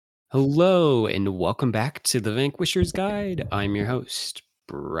Hello and welcome back to the Vanquisher's Guide. I'm your host,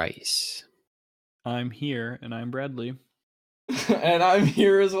 Bryce. I'm here, and I'm Bradley. And I'm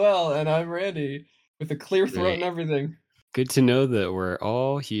here as well, and I'm Randy with a clear throat and Great. everything. Good to know that we're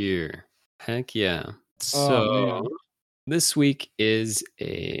all here. Heck yeah. Oh So man, this week is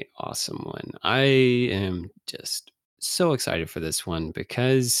a awesome one. I am just so excited for this one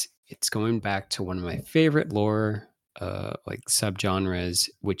because it's going back to one of my favorite lore like subgenres,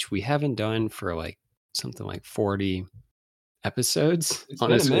 which we haven't done for like something like 40 episodes. it's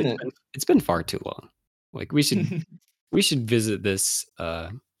been a Honestly, minute. it's been far too long. Like we should visit this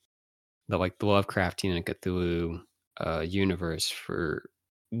the Lovecraftian and Cthulhu universe for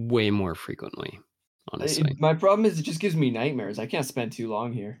way more frequently, honestly. My problem is it just gives me nightmares. I can't spend too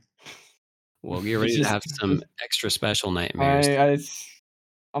long here. We'll get It's ready to just have some extra special nightmares. I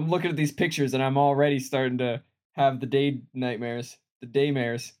I'm looking at these pictures and I'm already starting to have the day nightmares, the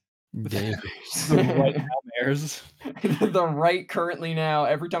daymares. Days. The right nightmares. The right currently now.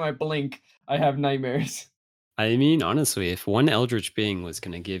 Every time I blink, I have nightmares. I mean, honestly, if one eldritch being was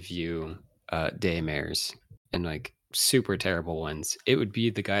gonna give you daymares and like super terrible ones, it would be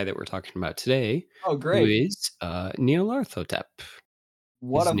the guy that we're talking about today, Oh who great. is Nyarlathotep.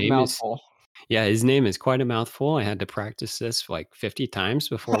 What His a name is mouthful. Yeah, his name is quite a mouthful. I had to practice this like 50 times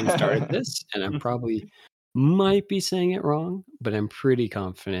before we started this, and I'm probably might be saying it wrong, but I'm pretty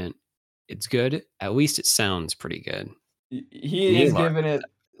confident it's good. At least it sounds pretty good. He is Neil giving it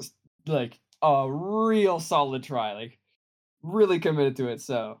like a real solid try, like really committed to it.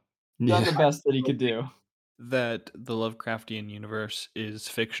 So done Yeah. the best that he could Hoping do. that the Lovecraftian universe is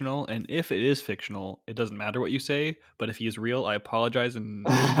fictional, and if it is fictional, it doesn't matter what you say, but if he is real, I apologize, and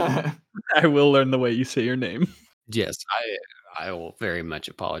I will learn the way you say your name. Yes, I will very much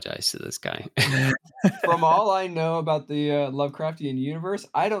apologize to this guy. From all I know about the Lovecraftian universe,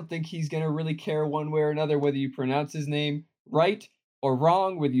 I don't think he's gonna really care one way or another whether you pronounce his name right or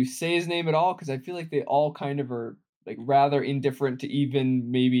wrong, whether you say his name at all, because I feel like they all kind of are like rather indifferent to even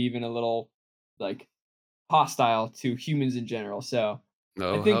maybe even a little like hostile to humans in general. So I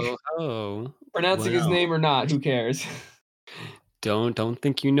Oh think ho ho. pronouncing his Well, name or not, who cares? don't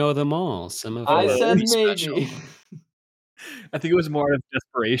think you know them all. Some of them I are Oh, said pretty special. maybe. I think it was more out of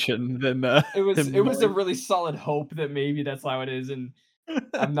desperation than It him was a knowing. really solid hope that maybe that's how it is, and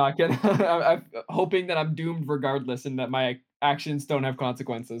I'm not gonna I'm hoping that I'm doomed regardless and that my actions don't have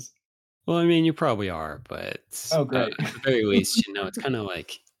consequences. Well, I mean, you probably are, but Oh, great. at the very least, it's kind of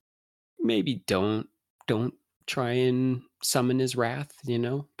like maybe don't try and summon his wrath,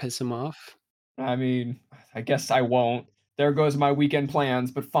 piss him off. I mean, I guess I won't. There goes my weekend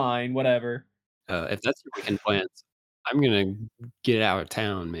plans, but fine, whatever. If that's your weekend plans, I'm gonna get out of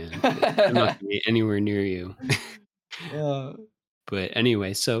town, man. I'm not gonna be anywhere near you. Uh, But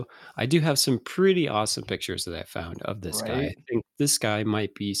anyway, so I do have some pretty awesome pictures that I found of this guy. I right? think this guy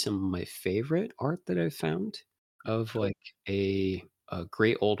might be some of my favorite art that I've found of like a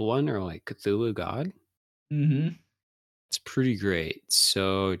great old one or like Cthulhu god. Mhm. It's pretty great.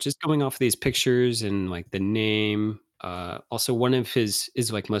 So just going off these pictures and like the name, also one of his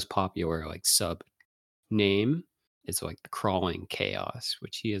is like most popular like sub name is like the crawling chaos,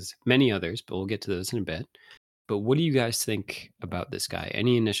 which he has many others, but we'll get to those in a bit. But what do you guys think about this guy?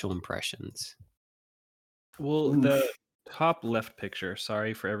 Any initial impressions? Well, the Oof. top left picture,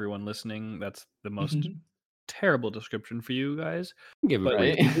 sorry for everyone listening, that's the most Mhm. terrible description for you guys, Give him but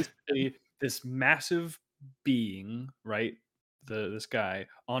Right? it's basically this massive being, right? This guy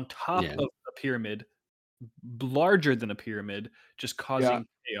on top Yeah. of a pyramid, larger than a pyramid, just Yeah. causing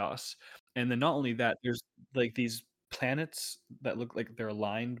chaos. And then not only that, there's like these planets that look like they're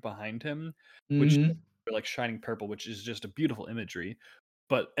aligned behind him, which Mhm. are like shining purple, which is just a beautiful imagery.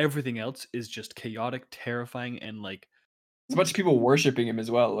 But everything else is just chaotic, terrifying, and like, There's a bunch of people worshiping him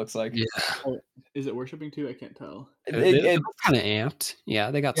as well, it looks like. Yeah. oh, is it worshiping too? I can't tell. They're It kinda amped.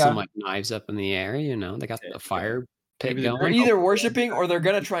 Yeah, they got some, yeah. like, knives up in the air, they got Okay, the okay. fire pit Maybe they're They're going. either focusing on worshiping or they're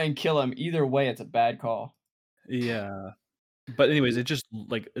gonna try and kill him. Either way, it's a bad call. yeah. But anyways, it just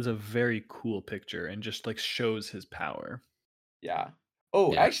like is a very cool picture and just like shows his power. Yeah.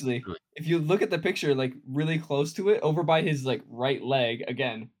 Oh, Yeah, actually, definitely. if you look at the picture, like, really close to it, over by his, like, right leg,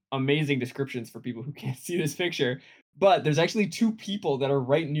 again, amazing descriptions for people who can't see this picture, but there's actually 2 people that are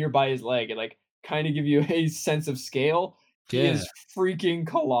right nearby his leg and, like, kinda give you a sense of scale. He Yeah. is freaking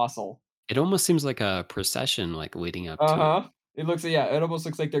colossal. It almost seems like a procession, like, leading up to it. Uh-huh. It looks yeah, it almost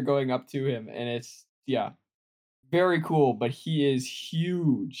looks like they're going up to him, and it's yeah, very cool, but he is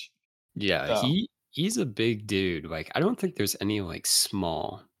huge. Yeah, So he's a big dude, like, I don't think there's any, like,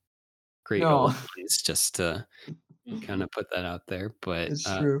 small great no. old ones just to kinda put that out there, but, It's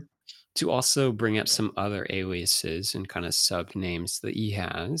true. to also bring up some other aliases and kind of sub names that he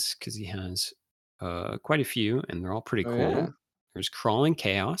has, because he has quite a few, and they're all pretty Oh cool. yeah. There's Crawling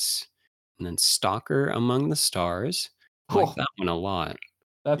Chaos, and then Stalker Among the Stars. I like Cool. that one a lot.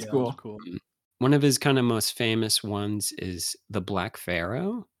 That's Yeah, that's cool. cool. One of his kind of most famous ones is the Black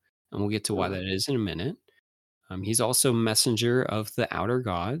Pharaoh, and we'll get to why Huh. that is in a minute. He's also messenger of the outer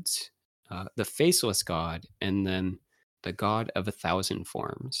gods, the faceless god, and then the god of a thousand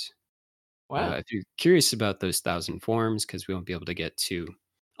forms. Wow. If you're curious about those thousand forms, because we won't be able to get to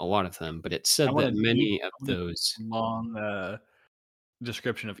a lot of them, but it's I said want that a deep, many of I want a those. long,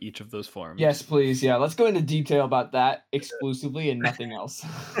 description of each of those Yes, forms. please. Yeah, let's go into detail about that exclusively and nothing else.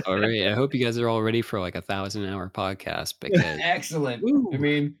 All right, I hope you guys are all ready for like a 1,000-hour podcast because, Excellent. I woo,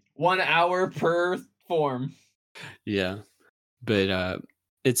 mean, 1 hour per form. yeah. But,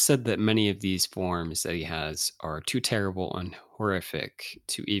 it's said that many of these forms that he has are too terrible and horrific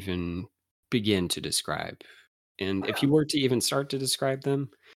to even begin to describe. And if you Wow. were to even start to describe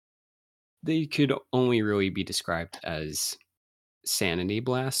them, they could only really be described as sanity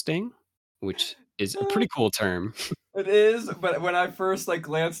blasting, which is a Uh, pretty cool term. it is, but when I first like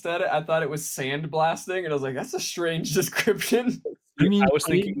glanced at it, I thought it was sandblasting, and I was like, "That's a strange description." I See, mean, I was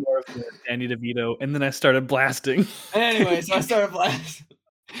thinking funny more of the Danny DeVito, and then I started blasting. Anyway, so I started blasting.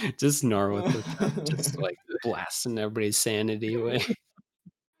 just Nyarlathotep, just, like, blasting everybody's sanity away.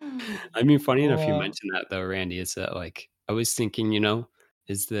 I mean, funny enough you Well, mentioned that though, Randy, is that, like, I was thinking,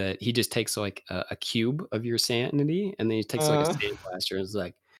 is that he just takes, like, a cube of your sanity, and then he takes, like, a uh, sandblaster and is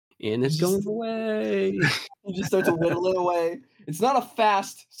like, "And you it's going just away." you just start to whittle it away. It's not a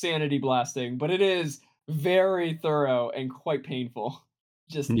fast sanity blasting, but it is very thorough and quite painful.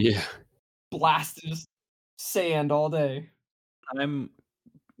 Just Yeah. blast just sand all day. I'm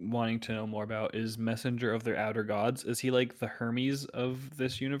wanting to know more about is Messenger of their Outer Gods. Is he like the Hermes of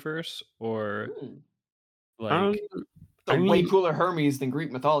this universe? Or Hmm. Um, like The I way mean, cooler Hermes than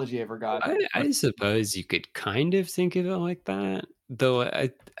Greek mythology ever got. I suppose you could kind of think of it like that, though I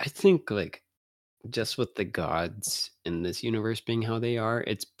think, like, just with the gods in this universe being how they are,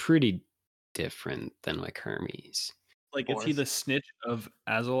 it's pretty different than, like, Hermes. Of is he course. the snitch of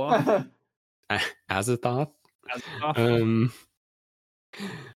Azeroth? Azathoth? Azeroth? Um,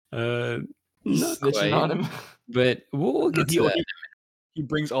 uh, He's not snitching quite, on him. but we'll No, get to that. he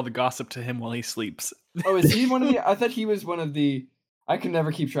brings all the gossip to him while he sleeps. Oh, is he one of the I thought he was one of the I can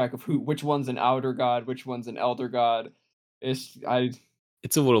never keep track of which one's an outer god, which one's an elder god. It's I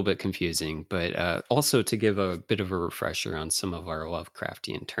It's a little bit confusing, but, also to give a bit of a refresher on some of our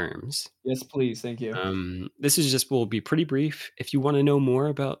Lovecraftian terms. Yes, please, thank you. This is just will be pretty brief. If you wanna know more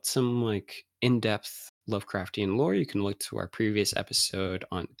about some, like, in-depth Lovecraftian lore, you can look to our previous episode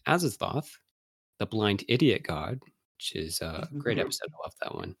on Azathoth, the blind idiot god, which is a great episode. I love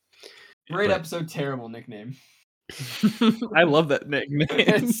that one. Great But episode, terrible nickname. I love that nickname.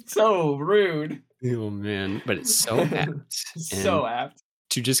 It's so rude. oh, man, but it's so apt. And So apt.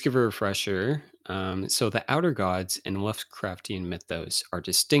 to just give a refresher, so the outer gods in Lovecraftian mythos are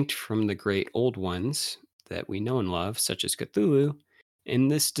distinct from the great old ones that we know and love, such as Cthulhu. And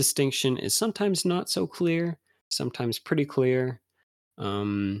this distinction is sometimes not so clear, sometimes pretty clear.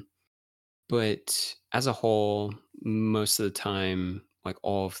 Um, but as a whole, most of the time, like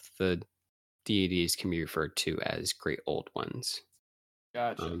all of the deities can be referred to as great old ones.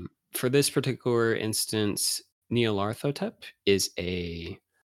 Gotcha. For this particular instance, Nyarlathotep is he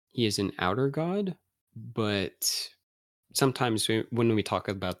is an outer god, but sometimes when we talk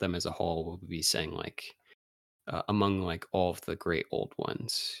about them as a whole, we'll be saying like among like all of the great old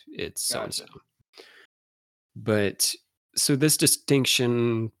ones, it's so and so. Gotcha. But so this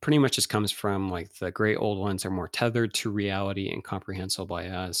distinction pretty much just comes from like the great old ones are more tethered to reality and comprehensible by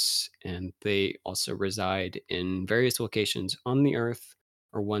us, and they also reside in various locations on the earth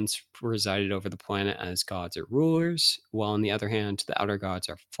or once resided over the planet as gods or rulers, while on the other hand, the outer gods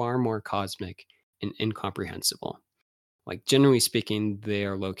are far more cosmic and incomprehensible. Like generally speaking, they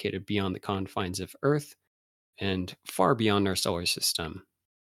are located beyond the confines of Earth and far beyond our solar system.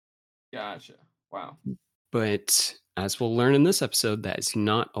 Gotcha. Wow. But as we'll learn in this episode, that is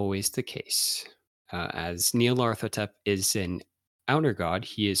not always the case. As Nyarlathotep is an outer god,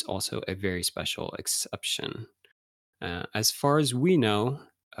 he is also a very special exception. As far as we know,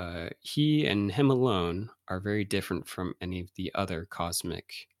 he and him alone are very different from any of the other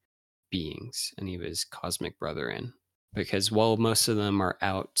cosmic beings, any of his cosmic brethren. Because while most of them are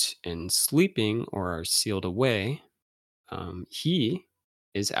out and sleeping or are sealed away, he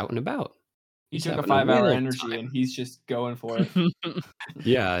is out and about. He He's took a having a 5 hour whale of energy a and time. he's just going for it.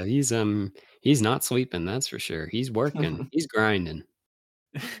 Yeah, he's not sleeping, that's for sure. He's working, he's grinding.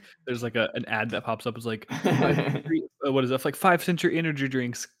 there's like an ad that pops up. It's like 5 century, what is that? Like 5 century energy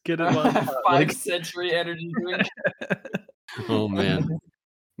drinks. Get it while it's hot. 5 Like century energy drink. Oh, man.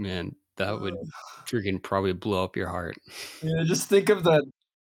 Man, that would freaking probably blow up your heart. Yeah, just think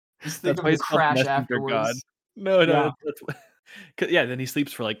that's of why the he's called the crash messenger god. afterwards. No, no, Yeah. that's why 'cause yeah, then he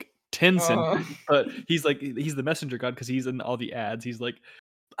sleeps for like 10 Uh. centuries, but he's like he's the messenger god because he's in all the ads. He's like,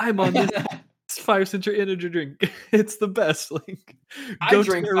 "I'm on this 5 century energy drink. It's the best, like, I go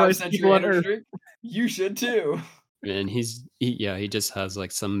drink 5 terrorize people century on energy Earth." drink. You should too. And yeah, he just has,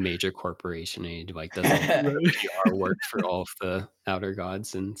 like, some major corporation, and he, like, does all the Right. PR work for all of the outer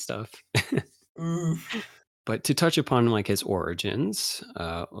gods and stuff. Oof. But to touch upon, like, his origins,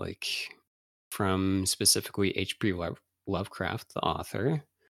 like, from specifically H.P. Lovecraft, the author,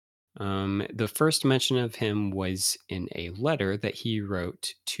 the first mention of him was in a letter that he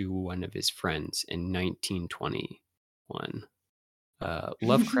wrote to one of his friends in 1921.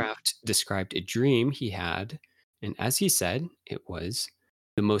 Lovecraft described a dream he had, and as he said, it was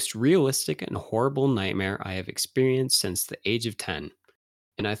the most realistic and horrible nightmare I have experienced since the age of 10.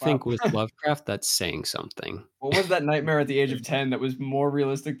 And I Wow. think with Lovecraft, that's saying something. What was that nightmare at the age of 10 that was more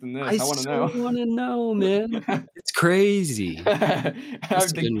realistic than I this? I wanna so know. want to know, man. It's crazy. I Must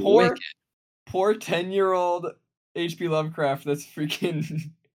have think been wicked. poor 10-year-old HP Lovecraft that's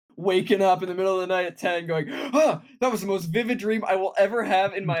freaking waking up in the middle of the night at 10 going, "Ah, that was the most vivid dream I will ever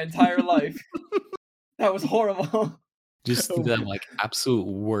have in my entire life. That was horrible." Just Oh the, my like, absolute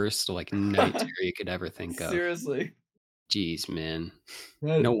worst, like, nightmare you could ever think of. Seriously. Jeez, man.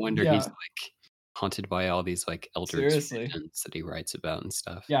 That No wonder he's, yeah, like, haunted by all these, like, eldritch seriously. visions that he writes about and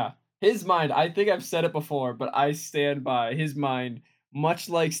stuff. Yeah. His mind, I think I've said it before, but I stand by his mind, much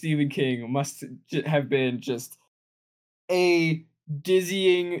like Stephen King, must have been just a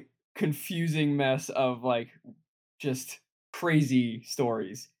dizzying, confusing mess of like just crazy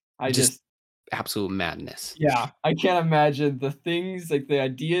stories. I Just just absolute madness. yeah, I can't imagine the things like the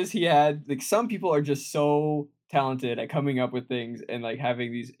ideas he had. Like some people are just so talented at coming up with things and like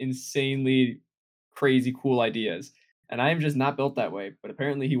having these insanely crazy cool ideas. And I am just not built that way, but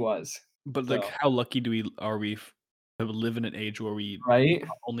apparently he was. But, like, So, how lucky do we are we to live in an age where we right?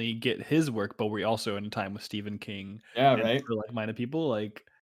 not only get his work, but we're also in a time with Stephen King Yeah, and right. other like-minded people, like,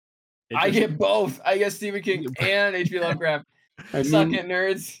 it I just get both. I get Stephen King and H.P. Lovecraft. I Suck mean, it,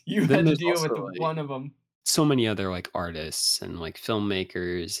 nerds. You then had to there's deal also, with like, one of them. so many other, like, artists and, like,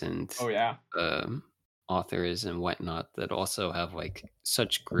 filmmakers and, Oh, yeah. um, authors and whatnot that also have, like,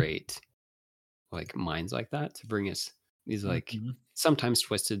 such great, like, minds like that to bring us these, like, Mhm. sometimes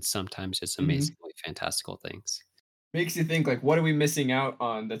twisted, sometimes just Mhm. amazingly fantastical things. Makes you think, like, what are we missing out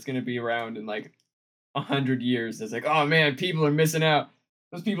on that's gonna be around in, like, 100 years? It's like, "Oh, man, people are missing out.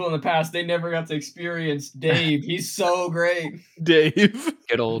 Those people in the past, they never got to experience Dave. He's so great." Dave.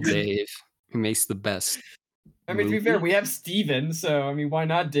 Good old Dave, who makes the best I mean, to be fair, movie. we have Steven, so, I mean, why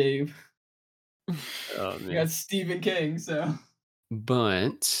not Dave? Oh, We man. got Stephen King, so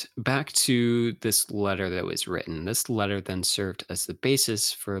But back to this letter that was written. This letter then served as the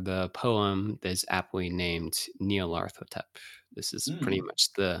basis for the poem that is aptly named Nyarlathotep. This is pretty Mm.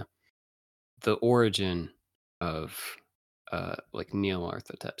 much the origin of like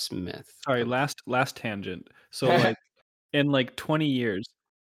Nyarlathotep's myth Sorry, of last tangent. So, like, in, like, 20 years,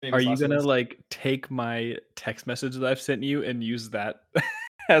 are Famous you last gonna, words. like, take my text message that I've sent you and use that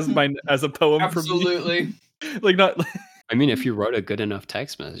as a poem for me? Absolutely. Like, not I mean, if you wrote a good enough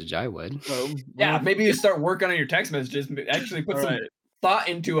text message, I would. Yeah, well, maybe you start working on your text messages, actually put some alright. thought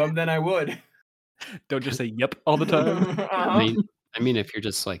into them, then I would. Don't just say "Yep" all the time. I Uh-huh. mean I mean, if you're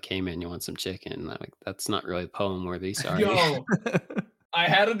just like, "Hey, man, you want some chicken?" Like, that's not really poem worthy, sorry. Yo, I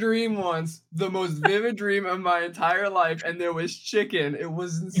had a dream once, the most vivid dream of my entire life, and there was chicken. It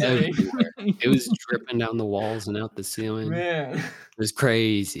was insane. Everywhere. It was dripping down the walls and out the ceiling. Man. It was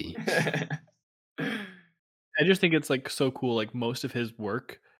crazy. I just think it's, like, so cool, like, most of his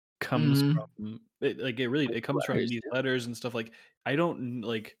work comes Mhm. from it really Like it comes from letters, these yeah. letters and stuff, like, I don't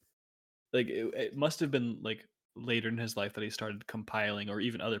like, it must have been, like, later in his life that he started compiling or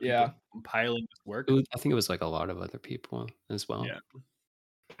even other people Yeah. compiling his It work. was I think it was like a lot of other people as well. Yeah.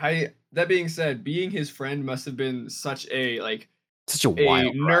 I that being said, being his friend must have been such a, like, Such a a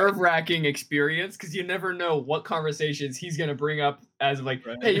wild ride. nerve-wracking experience because you never know what conversations he's gonna bring up as of like,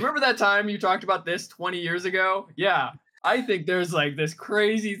 "Hey, you Right. remember that time you talked about this 20 years ago? Yeah, I think there's, like, this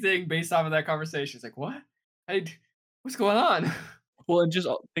crazy thing based off of that conversation." It's like, "What? I what's going on?" Well, and just,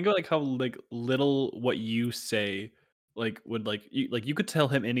 think of, like, how, like, little what you say, like, would, you could tell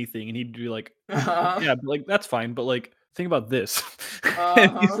him anything, and he'd be like, Uh-huh. "Yeah, but, like, that's fine, but, like, think about this."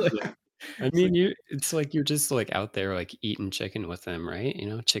 And he's like Uh-huh. I It's like, mean, you it's like you're just, like, out there, like, eating chicken with him, right? You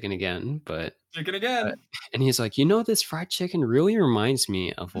know, chicken again, but, Chicken uh again. and he's like, "You know, this fried chicken really reminds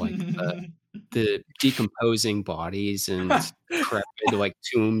me of, like, the decomposing bodies and decrepit, like,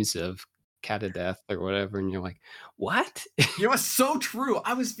 tombs of cat of death or whatever," and you're like, "What?" You know what's so true?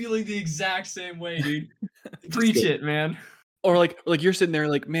 I was feeling the exact same way, dude. Just Preach go it, man. or like you're sitting there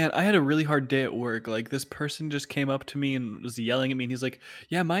like, "Man, I had a really hard day at work." Like this person just came up to me and was yelling at me and he's like,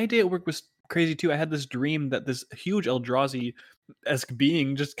 "Yeah, my day at work was crazy too. I had this dream that this huge Eldrazi-esque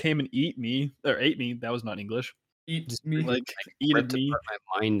being just came and eat me or ate me." That was not English. Eat just me. Like like, eated ripped me. apart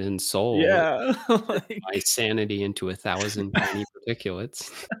my mind and soul, Yeah. my Like sanity into 1,000 tiny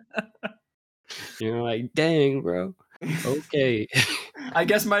particulates. You're like, "Dang, bro. Okay." I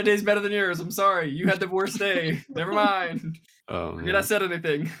guess my day's better than yours. I'm sorry. You had the worst day. Never mind. Oh, Forget I man. said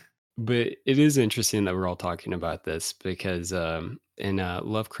anything. But it is interesting that we're all talking about this because, in,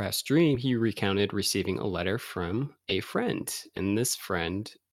 Lovecraft's dream, he recounted receiving a letter from a friend, and this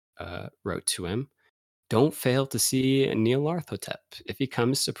friend, wrote to him, "Don't fail to see Nyarlathotep if he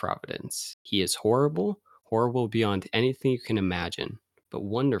comes to Providence. He is horrible, horrible beyond anything you can imagine, but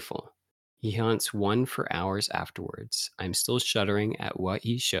wonderful. He haunts one for hours afterwards. I'm still shuddering at what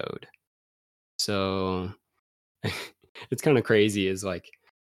he showed." So, it's kinda crazy is, like,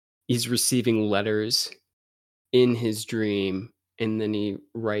 he's receiving letters in his dream, and then he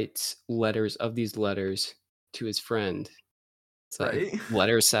writes letters of these letters to his friend. It's like Right?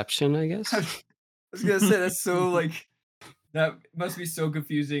 letterception, I guess? I was gonna say that's so like that must be so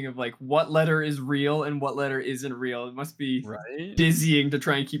confusing of like what letter is real and what letter isn't real. It must be right? dizzying to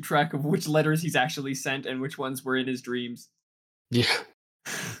try and keep track of which letters he's actually sent and which ones were in his dreams. Yeah.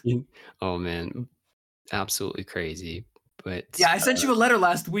 You oh, man, absolutely crazy, but, Yeah, I sent you a letter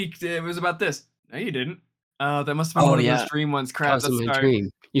last week. It was about this. No, you didn't. That must have been oh, one of those yeah, dream ones. that Crap. was in That's my sorry.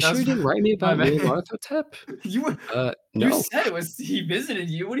 dream. "You sure That's you didn't write me my about bad. Nyarlathotep?" You you No. said it was he visited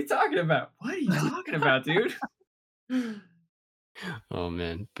you. What are you talking about? What are you talking about, dude? Oh,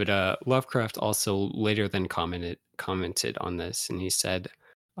 man, but, Lovecraft also later then commented on this, and he said,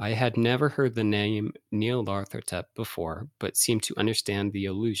 "I had never heard the name Nyarlathotep before, but seemed to understand the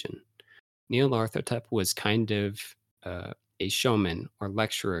allusion. Nyarlathotep was kind of a showman or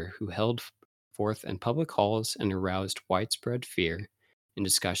lecturer who held forth in public halls and aroused widespread fear in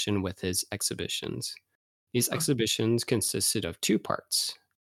discussion with his exhibitions. These Huh, exhibitions consisted of two parts.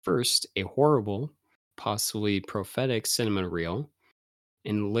 First, a horrible, possibly prophetic cinema reel,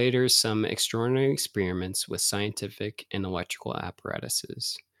 and later some extraordinary experiments with scientific and electrical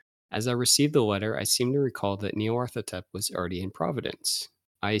apparatuses. As I received the letter, I seem to recall that Nyarlathotep was already in Providence.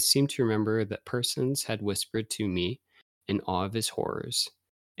 I seem to remember that persons had whispered to me in awe of his horrors,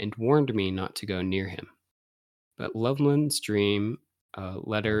 and warned me not to go near him. But Loveland's dream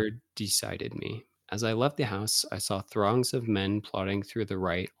letter decided me. As I left the house, I saw throngs of men plodding through the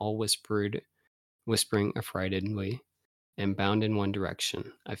right, all whispering affrightedly, and bound in one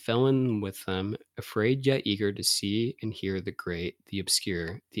direction. I fell in with them, afraid yet eager to see and hear the great, the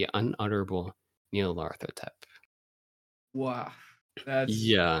obscure, the unutterable Nyarlathotep. wow. That's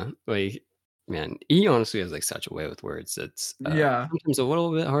Yeah, like, man, he honestly has, like, such a way with words that's, yeah. sometimes a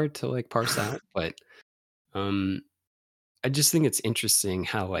little bit hard to, like, parse out, but, um, I just think it's interesting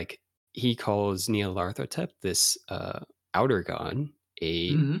how, like, he calls Nyarlathotep this, outer god,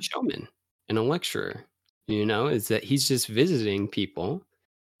 a Mhm. showman, and a lecturer, you know? Is that he's just visiting people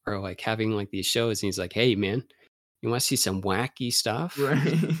or, like, having, like, these shows, and he's like, "Hey, man, you wanna see some wacky stuff?"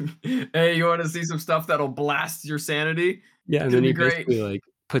 Right. Hey, you wanna see some stuff that'll blast your sanity? Yeah, It's and gonna then be he great. basically, like,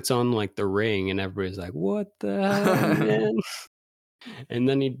 puts on, like, the ring, and everybody's like, "What the hell, man?" And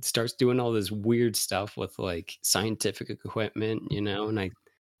then he starts doing all this weird stuff with, like, scientific equipment, you know, and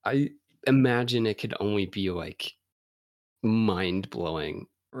I imagine it could only be, like, mind-blowing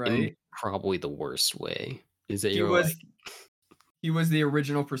in Right? probably the worst way, is that He you're like was he was the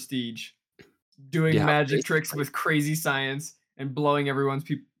original Prestige, doing yeah, magic tricks basically. with crazy science and blowing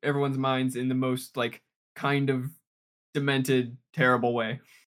everyone's minds in the most, like, kind of demented, terrible way.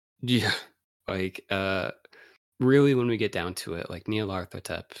 Yeah. Like, really, when we get down to it, like,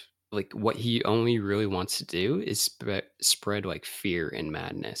 Nyarlathotep, like, what he only really wants to do is spread, like, fear and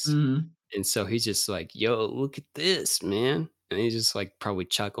madness. Mhm. And so he's just like, "Yo, look at this, man." And he's just, like, probably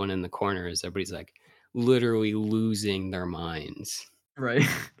chuckling in the corner as everybody's, like, literally losing their minds. Right.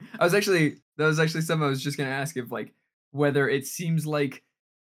 That was actually something I was just gonna ask if, like, whether it seems like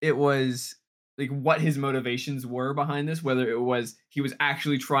it was like, what his motivations were behind this, whether it was he was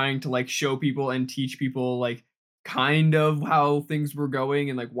actually trying to, like, show people and teach people, like, kind of how things were going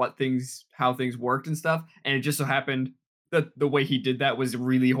and, like, what things how things worked and stuff, and it just so happened that the way he did that was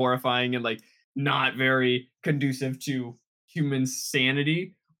really horrifying and like not very conducive to human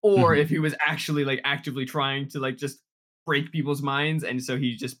sanity, or Mhm. if he was actually like actively trying to like just break people's minds, and so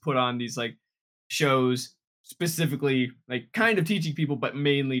he just put on these like shows specifically like kind of teaching people, but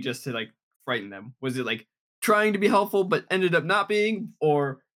mainly just to like frighten them. Was it like trying to be helpful but ended up not being,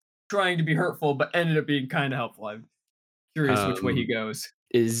 or trying to be hurtful but ended up being kind of helpful? I'm curious which way he Um, goes.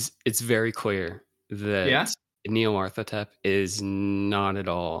 is it's very clear that Yeah. Nyarlathotep is not at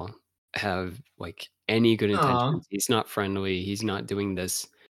all have, like, any good Aw. intentions. He's not friendly, he's not doing this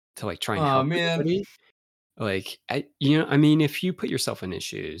to, like, try and Aw, help man. anybody. Like, I mean, if you put yourself in his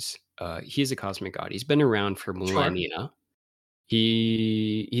shoes, he's a cosmic god. He's been around for Sure. millennia.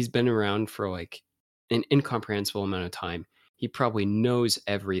 He's been around for, like, an incomprehensible amount of time. He probably knows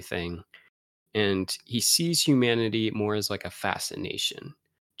everything, and he sees humanity more as, like, a fascination,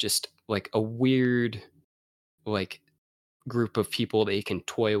 just, like, a weird, like, group of people that he can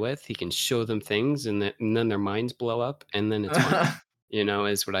toy with. He can show them things, and then their minds blow up, and then it's fine,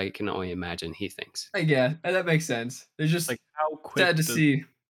 is what I can only imagine he thinks. I get that makes sense. It's just Like, how sad to quick see.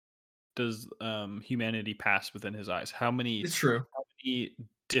 does humanity pass within his eyes? It's true. How many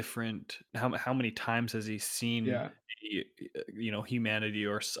different how many times has he seen Yeah. humanity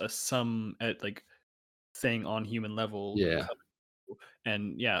or some at like thing on human level Yeah. come,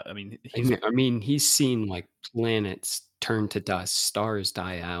 and yeah, I mean I mean, he's seen, like, planets turn to dust, stars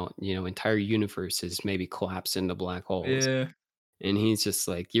die out, entire universes maybe collapse into black holes, Yeah. and he's just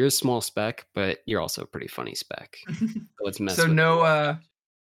like, "You're a small speck, but you're also a pretty funny speck. So let's So mess with you no, while we got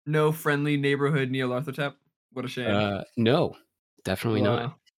no friendly neighborhood Nyarlathotep? What a you." shame. No, definitely not.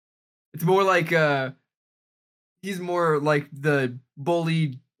 Wow. It's more like, he's more like the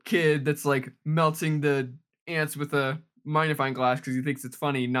bullied kid that's, like, melting the ants with a magnifying glass because he thinks it's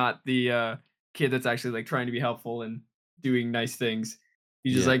funny, not the, kid that's actually, like, trying to be helpful and doing nice things.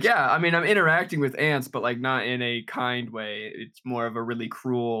 He's just like, Yes. "Yeah, I mean, I'm interacting with ants, but, like, not in a kind way. It's more of a really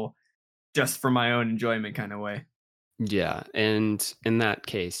cruel, just for my own enjoyment kinda way." Yeah, and in that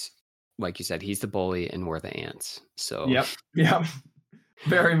case, like you said, he's the bully and we're the ants, so Yep. Yep.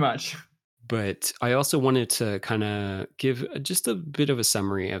 Very much. but I also wanted to kinda give just a bit of a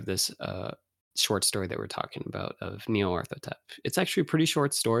summary of this, short story that we're talking about of Neil Arthotep. It's actually a pretty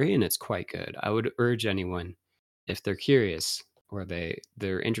short story, and it's quite good. I would urge anyone, if they're curious or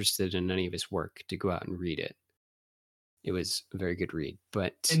they're interested in any of his work, to go out and read it. It was a very good read,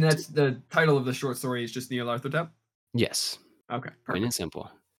 but And that's the title of the short story is just Nyarlathotep? yes, Okay, plain and perfect. simple.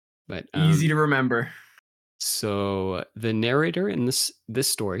 But, Easy to remember. so the narrator in this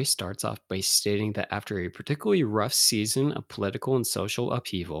story starts off by stating that after a particularly rough season of political and social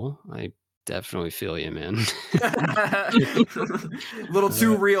upheaval, I definitely feel you, man. Little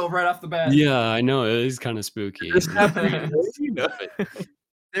too uh, real right off the bat. yeah, I know it is kind of spooky, this happening today? but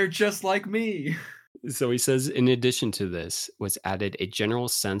They're just like me. so he says, in addition to this, was added a general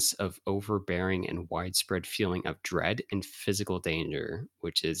sense of overbearing and widespread feeling of dread and physical danger,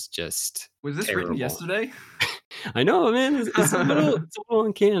 which is just Was this written terrible. yesterday? I know, man. It's a little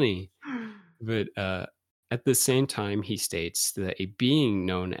uncanny. But, at the same time, he states that a being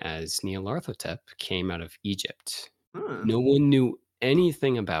known as Nyarlathotep came out of Egypt. Huh, No one knew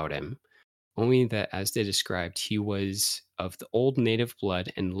anything about him, only that, as they described, he was of the old native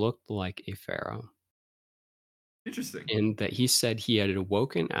blood and looked like a pharaoh, interesting. and that he said he had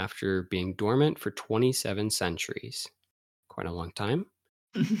awoken after being dormant for 27 centuries. Quite a long time.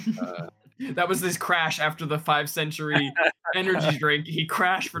 Uh, That was this crash after the 5 century energy drink. He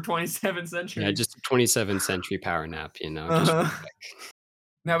crashed for 27 yeah, centuries. just a 27th century power nap, just real Uh-huh. quick.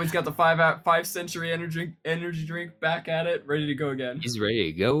 Now he's got the 5 century energy drink back at it, ready to go again. He's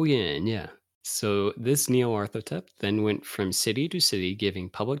ready to go again, yeah. So this Neo-Arthotep then went from city to city giving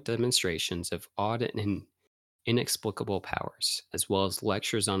public demonstrations of odd and inexplicable powers, as well as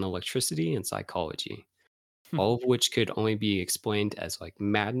lectures on electricity and psychology, all of which could only be explained as like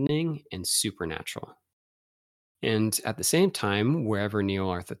maddening and supernatural. And at the same time, wherever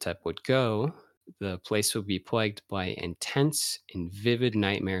Neo-Arthotep would go, the place would be plagued by intense and vivid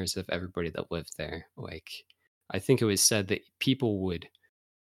nightmares of everybody that lived there. Like, I think it was said that people would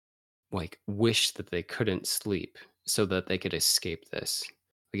like wish that they couldn't sleep so that they could escape this.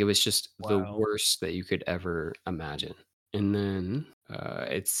 Like it was just the Wow. worst that you could ever imagine. And then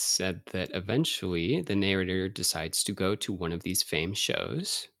it's said that eventually the narrator decides to go to one of these famed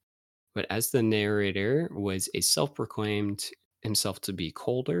shows. But as the narrator was a self proclaimed himself to be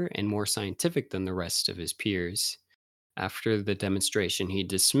colder and more scientific than the rest of his peers, after the demonstration, he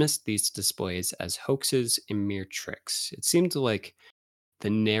dismissed these displays as hoaxes and mere tricks. It seemed like the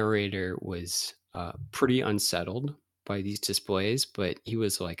narrator was pretty unsettled by these displays, but he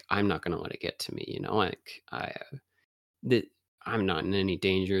was like, "I'm not gonna let it get to me," like, that I'm not in any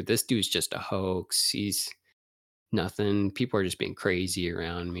danger. This dude's just a hoax. He's nothing. People are just being crazy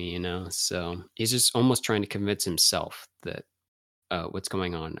around me. So he's just almost trying to convince himself that what's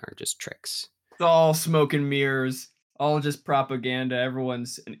going on are just tricks. It's all smoke and mirrors, all just propaganda.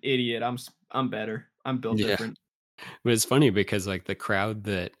 Everyone's an idiot. I'm better. I'm built Yeah. different. But it's funny because, like, the crowd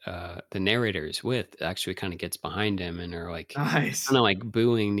that, the narrator is with actually kinda gets behind him and are, like, Nice. kinda, like,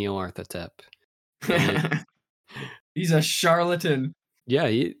 booing Nyarlathotep. And He's a charlatan. yeah,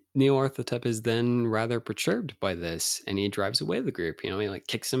 Nyarlathotep is then rather perturbed by this, and he drives away the group. He, like,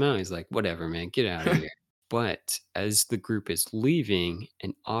 kicks him out. He's like, "Whatever, man, get out of here." But as the group is leaving,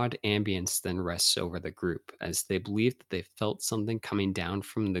 an odd ambience then rests over the group as they believe that they felt something coming down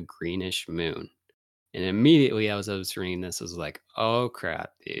from the greenish moon. And immediately as I was reading this, I was like, "Oh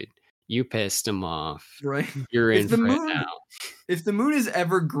crap, dude. You pissed him off. Right? You're If in the for it moon now." if the moon is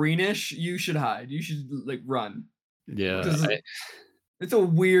ever greenish, you should hide. You should, like, run. Yeah, 'Cause it's a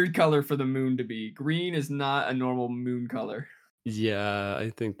weird color for the moon to be. Green is not a normal moon color.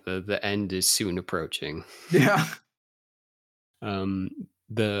 I think the end is soon approaching. Yeah. Um,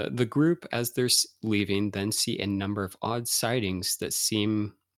 the group, as they're leaving, then see a number of odd sightings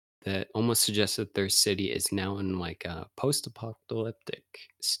that almost suggest that their city is now in like a post-apocalyptic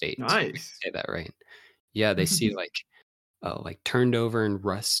state. If I can Nice. say that right. Yeah, they see like turned over and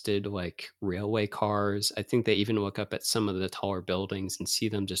rusted like railway cars. I think they even look up at some of the taller buildings and see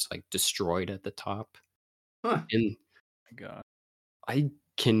them just like destroyed at the top. Huh. And My god. I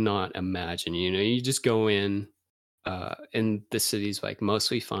cannot imagine, you just go in, and the city's like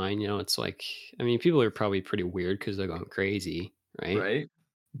mostly fine. It's like, I mean, people are probably pretty weird because they're going crazy, right? Right?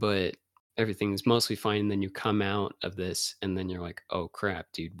 But everything's mostly fine. And then you come out of this and then you're like, oh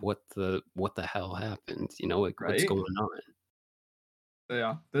crap, dude, what the hell happened? Like what's Right? going on?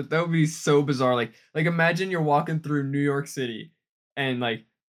 Yeah, that would be so bizarre. Like imagine you're walking through New York City and like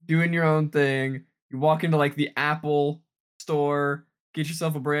doing your own thing. You walk into like the Apple store, get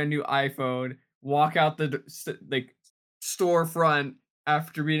yourself a brand new iPhone, walk out the like storefront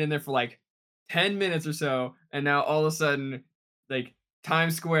after being in there for like 10 minutes or so, and now all of a sudden like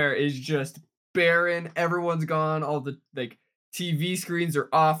Times Square is just barren. Everyone's gone. All the like TV screens are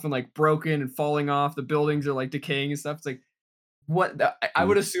off and like broken and falling off. The buildings are like decaying and stuff. It's like what the I Mm,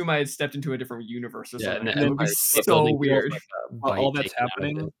 would assume I had stepped into a different universe or yeah, and something, the 'cause it would be Empire State so Building feels weird. like a While all bite that's taken out of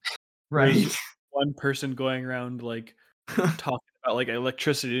happening, it. there's Right? one person going around, like, talking about, like,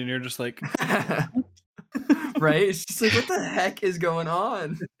 electricity, and you're just like, Right? It's just like, "What the heck is going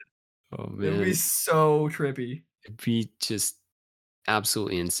on?" Oh It would be man, so trippy. it'd be just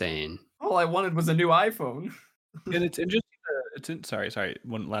absolutely insane. All I wanted was a new iPhone. and it's interesting it's in sorry,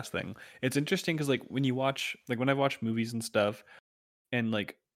 one last thing. It's interesting because like, when you watch like, when I watch movies and stuff, and,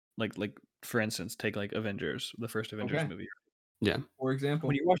 like, for instance, take, like, Avengers, the first Avengers Okay, movie. Yeah, for When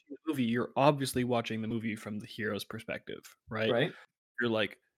example. you're watching the movie, you're obviously watching the movie from the hero's perspective, right? Right? You're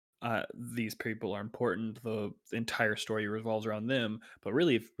like, these people are important. The entire story revolves around them. But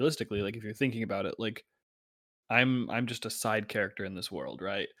really, realistically, like if you're thinking about it, like I'm just a side character in this world,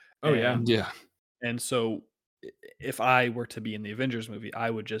 right? Oh, yeah. yeah, And so if I were to be in the Avengers movie, I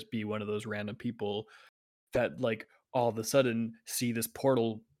would just be one of those random people that like all of a sudden see this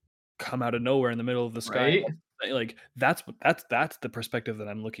portal come out of nowhere in the middle of the sky. Right? Like that's the perspective that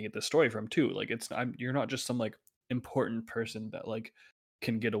I'm looking at this story from too. Like you're not just some like important person that like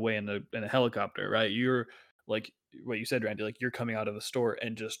can get away in a helicopter, right? You're like what you said, Randy. Like you're coming out of the store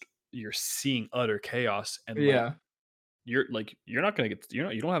and just you're seeing utter chaos and like Yeah. you're not gonna get you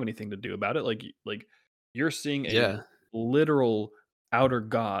don't have anything to do about it. Like you're seeing a yeah, literal outer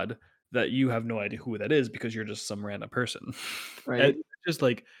god that you have no idea who that is because you're just some random person. And Right? just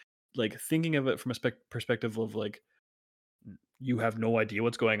like thinking of it from a perspective of like you have no idea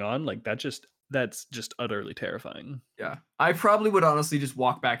what's going on, like that's just utterly terrifying. Yeah. I probably would honestly just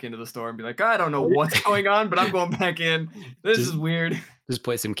walk back into the store and be like, "I don't know what's going on, but I'm going back in. This just is weird." just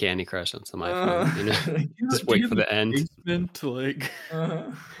play some Candy Crush on some Uh, iPhone. Just Do you wait have for a the end. basement? Like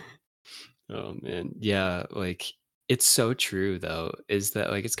uh-huh. Oh man, yeah, like it's so true though. Is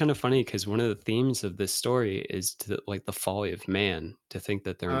that like it's kind of funny because one of the themes of this story is like the folly of man to think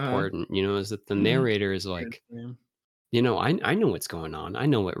that they're Uh-huh. important. Is that the Mhm. narrator is like, I know what's going on. I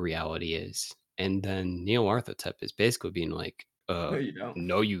know what reality is. And then Neil Arthotep is basically being like, No, you don't.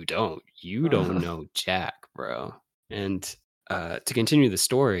 no, you don't. You don't Uh-huh. know Jack, bro. And to continue the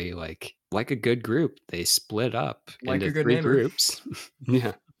story, like a good group, they split up Like into a good three neighbor. groups.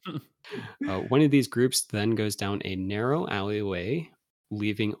 Yeah. One of these groups then goes down a narrow alleyway,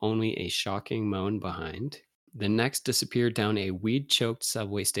 leaving only a shocking moan behind. The next disappeared down a weed-choked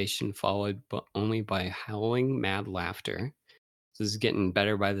subway station, followed only by howling mad laughter. This is getting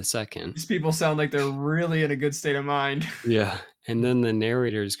better by the second. These people sound like they're really in a good state of mind. Yeah, and then the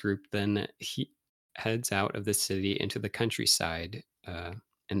narrator's group then he heads out of the city into the countryside,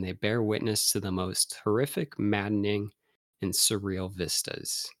 and they bear witness to the most horrific, maddening, and surreal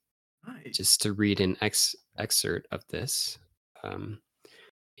vistas. Nice. Just to read an excerpt of this, um,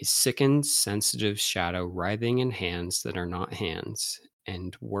 a sickened, sensitive shadow writhing in hands that are not hands,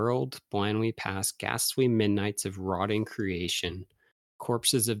 and whirled blindly past ghastly midnights of rotting creation,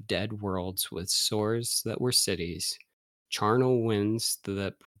 corpses of dead worlds with sores that were cities, charnel winds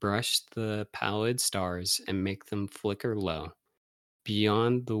that brush the pallid stars and make them flicker low.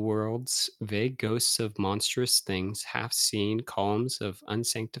 Beyond the worlds, vague ghosts of monstrous things, half seen columns of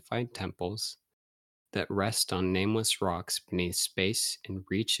unsanctified temples, that rest on nameless rocks beneath space and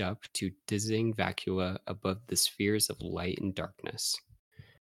reach up to dizzying vacua above the spheres of light and darkness.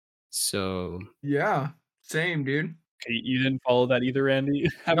 So Yeah, same, dude. Okay, you didn't follow that either, Andy? No,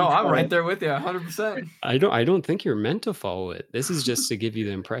 Having I'm trouble. right there with you, 100%. I don't think you're meant to follow it. This is just to give you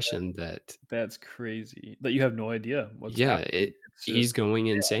the impression that That's crazy that you have no idea what's yeah, happening. It's he's just going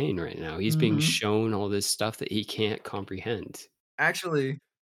insane right now. He's being Mhm. shown all this stuff that he can't comprehend. Actually,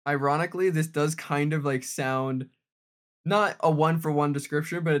 ironically, this does kind of, like, sound not a one for one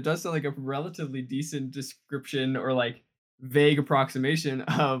description, but it does sound like a relatively decent description or, like, vague approximation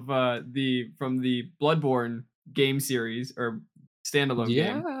of, the from the Bloodborne game series or standalone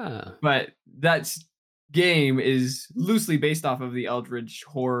game. Yeah. But game is loosely based off of the eldritch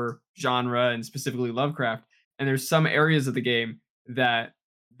horror genre and specifically Lovecraft. And there's some areas of the game that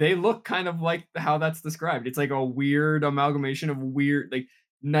they look kind of like how that's described. It's like a weird amalgamation of weird, like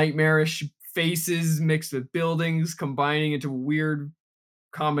nightmarish faces mixed with buildings, combining into weird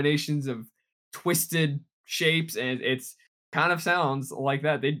combinations of twisted shapes, and it's kind of sounds like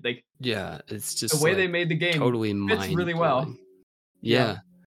that. They like Yeah, it's the just, way they like, made the game totally fits really well. mind-blowing. Yeah.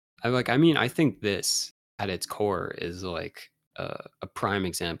 Yeah. I mean, I think this at its core is like a prime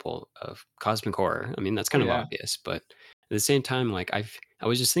example of cosmic horror. I mean, that's Oh kind of yeah. obvious, but at the same time, like I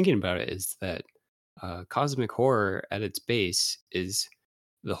was just thinking about it is that cosmic horror at its base is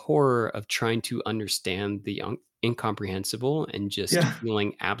the horror of trying to understand the incomprehensible and just Yeah.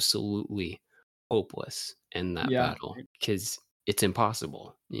 feeling absolutely hopeless in that Yeah. battle because it's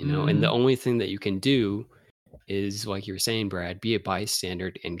impossible, and the Mhm. only thing that you can do is like you were saying, Brad, be a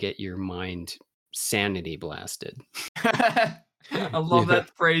bystander and get your mind sanity blasted. I You love know? that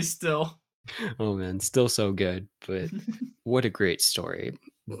phrase still. Oh man, still so good, but what a great story.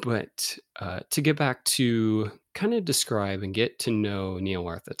 But to get back to kind of describe and get to know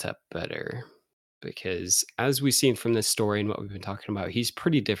Nyarlathotep better, because as we've seen from this story and what we've been talking about, he's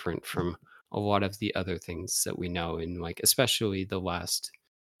pretty different from a lot of the other things that we know, and like especially the last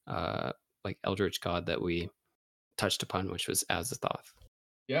uh like eldritch god that we touched upon, which was Azathoth.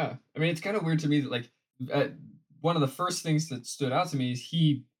 Yeah. I mean, it's kind of weird to me that like uh, one of the first things that stood out to me is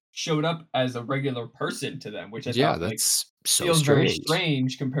he showed up as a regular person to them, which I Yeah, thought like that's so feels very strange.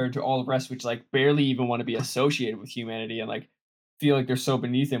 strange compared to all the rest, which like barely even want to be associated with humanity and like feel like they're so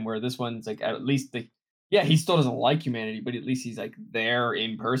beneath him. Where this one's like at least like yeah, he still doesn't like humanity, but at least he's like there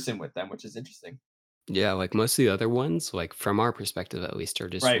in person with them, which is interesting. Yeah, like most of the other ones, like from our perspective at least, are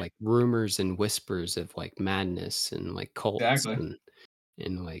just Right. like rumors and whispers of like madness and like cults Exactly.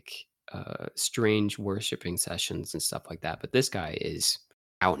 and like strange worshiping sessions and stuff like that. But this guy is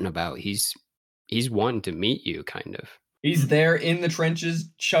out and about. He's wanting to meet you kind of. He's there in the trenches,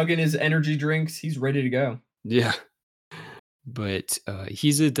 chugging his energy drinks. He's ready to go. Yeah. But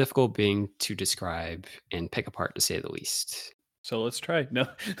he's a difficult being to describe and pick apart to say the least. So let's try. No.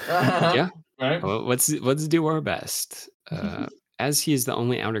 Uh-huh. Yeah. Right? Well, let's do our best. As he is the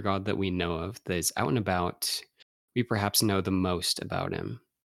only outer god that we know of that is out and about, we perhaps know the most about him.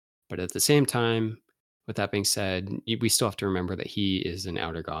 But at the same time, with that being said, we still have to remember that he is an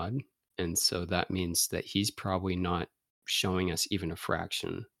outer god, and so that means that he's probably not showing us even a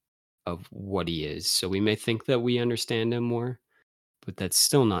fraction of what he is. So we may think that we understand him more, but that's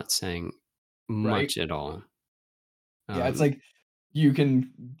still not saying Right? much at all. Yeah, it's Um, like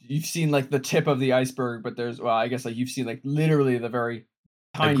you've seen like the tip of the iceberg, but there's well, I guess like you've seen like literally the very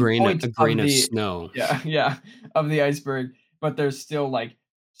tiny point a of grain of the snow. yeah, yeah, of the iceberg, but there's still like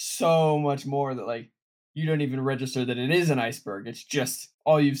so much more that like you don't even register that it is an iceberg. It's just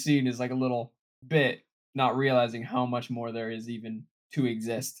all you've seen is like a little bit, not realizing how much more there is even to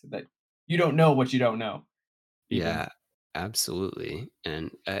exist that you don't know what you don't know even. Yeah, absolutely,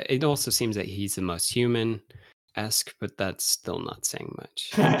 and, it also seems that he's the most human-esque, but that's still not saying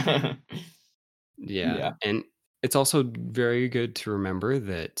much. Yeah, Yeah. and it's also very good to remember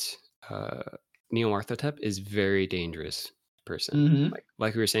that, uh, Nyarlathotep is very dangerous person. Mhm.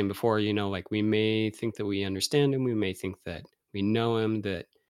 Like we were saying before, like, we may think that we understand him, we may think that we know him, that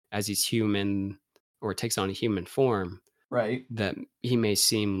as he's human or takes on a human form, Right. that he may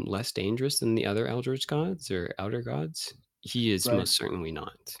seem less dangerous than the other eldritch gods or elder gods. He is Right. most certainly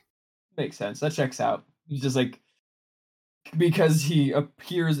not. Makes sense. That checks out. He's just like because he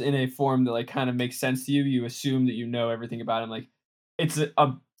appears in a form that like kind of makes sense to you, you assume that you know everything about him. Like it's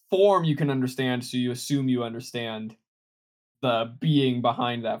a form you can understand, so you assume you understand the being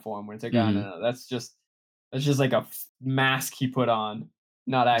behind that form. When it's like, oh no, Mhm. no, that's just like a mask he put on,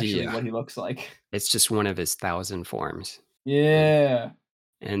 not actually Yeah. what he looks like. It's just one of his thousand forms. Yeah. Yeah.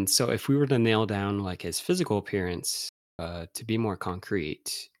 And so if we were to nail down like his physical appearance, to be more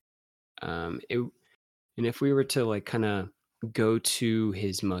concrete, it and if we were to like kind of go to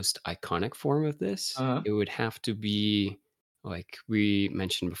his most iconic form of this, Uh-huh. it would have to be like we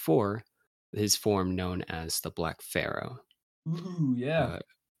mentioned before, his form known as the Black Pharaoh. Ooh, yeah. Uh,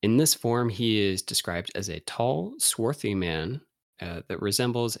 in this form, he is described as a tall, swarthy man that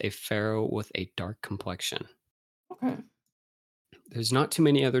resembles a pharaoh with a dark complexion. Okay. There's not too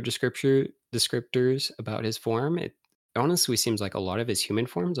many other descriptors about his form. It honestly seems like a lot of his human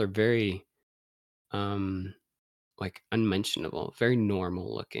forms are very um like unmentionable, very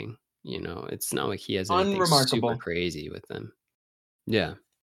normal looking. It's not like he has anything super Unremarkable. crazy with them. Yeah.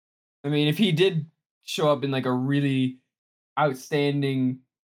 I mean, if he did show up in like a really outstanding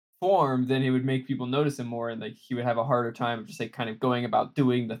form, then it would make people notice him more, and like he would have a harder time of just like kind of going about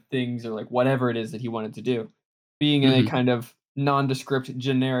doing the things or like whatever it is that he wanted to do. Being in a Hmm. kind of nondescript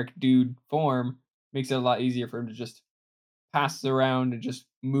generic dude form makes it a lot easier for him to just pass around and just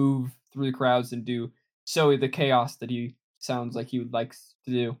move through the crowds and do so the chaos that he sounds like he would like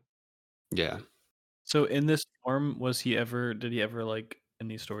to do. Yeah, So in this form, did he ever, like, in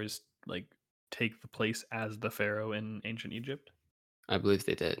these stories, like, take the place as the pharaoh in ancient Egypt? I believe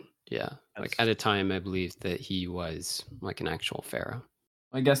they did. Yeah. Like at That's a time, I believe that he was like an actual pharaoh.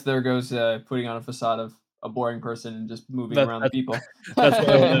 I guess there goes putting on a facade of a boring person and just moving that's around the that's people. that's what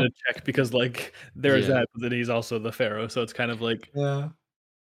I wanted to check because, like, there's Yeah. that, but then he's also the pharaoh, so it's kind of like Yeah.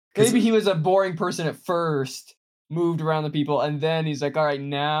 because Maybe he was a boring person at first, moved around the people, and then he's like, "All right,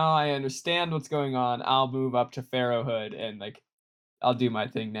 now I understand what's going on. I'll move up to pharaohhood and like I'll do my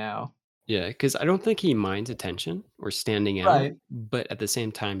thing now." Yeah, because I don't think he minds attention or standing out, Right. but at the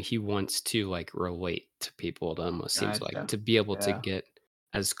same time, he wants to like relate to people. It almost seems like Gotcha. to be able to Yeah. get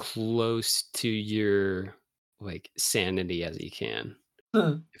as close to your like sanity as you can,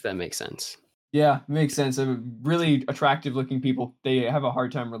 if that makes sense. Yeah, makes sense. Really attractive looking people, they have a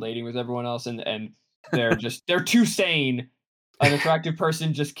hard time relating with everyone else, and they're too sane. An attractive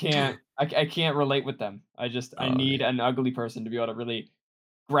person just can't. I can't relate with them. I Oh, need an ugly person to be able to really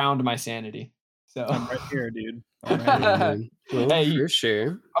ground my sanity. So, I'm right here, dude. I'm right yeah, here. man. Well, hey, for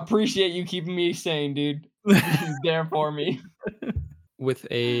sure. appreciate you keeping me sane, dude. Being there for me. With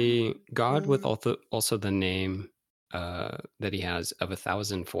a god with also the name that he has of a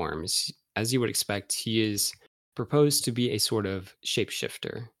thousand forms, as you would expect, he is proposed to be a sort of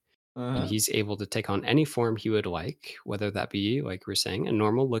shapeshifter. And Uh-huh. he's able to take on any form he would like, whether that be, like we're saying, a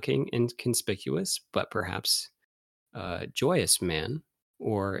normal looking inconspicuous, but perhaps joyous man,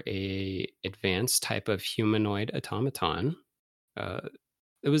 or a advanced type of humanoid automaton. Uh,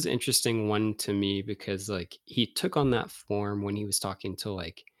 it was an interesting one to me because like he took on that form when he was talking to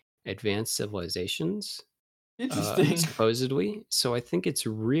like advanced civilizations, Interesting. supposedly. So I think it's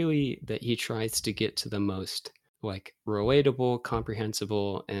really that he tries to get to the most like relatable,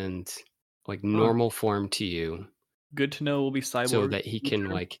 comprehensible, and like Huh. normal form to you Good to know we'll be so cyborgs that in he the can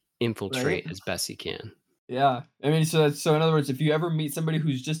future. like Right? infiltrate as best he can. Yeah. I mean, so in other words, if you ever meet somebody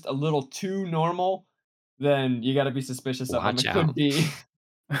who's just a little too normal, then you gotta be suspicious of them. Watch It could out. be,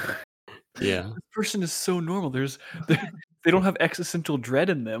 Yeah. This person is so normal. They they don't have existential dread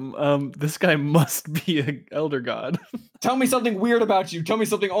in them. This guy must be an elder god. "Tell me something weird about you. Tell me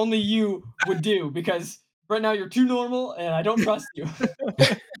something only you would do, because right now you're too normal and I don't trust you."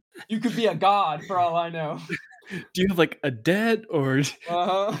 You could be a god for all I know. Do you have, like, a debt or do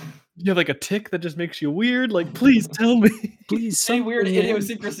Uh-huh. you have, like, a tick that just makes you weird? Like, please tell me. Please, Any weird something, man.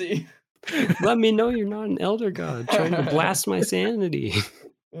 idiosyncrasy. Let me know you're not an elder god trying to blast my sanity.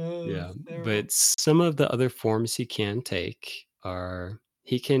 Oh, Yeah, that's terrible. but some of the other forms he can take are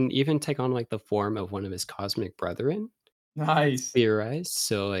he can even take on like the form of one of his cosmic brethren. It's Nice. theorized.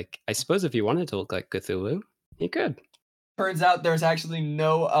 So like I suppose if he wanted to look like Cthulhu, he could. Turns out there's actually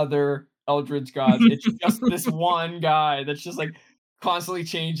no other Eldritch gods. It's just this one guy that's just like constantly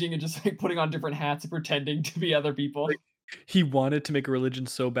changing and just like putting on different hats and pretending to be other Like, people. he wanted to make a religion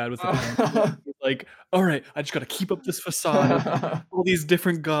so bad with the pantheism. He's like, "Alright, I just gotta keep up this facade of all these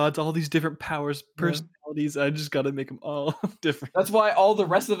different gods, all these different powers, Yeah. personalities. I just gotta make them all different." That's why all the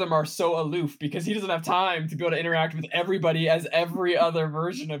rest of them are so aloof because he doesn't have time to be able to interact with everybody as every other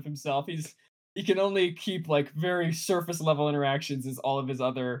version of himself. He can only keep like very surface level interactions as all of his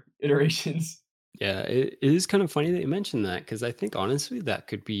other iterations. Yeah, it is kind of funny that you mentioned that because I think honestly that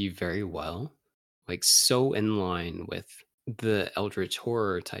could be very well like so in line with the eldritch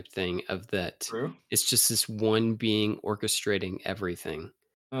horror type thing of that True. it's just this one being orchestrating everything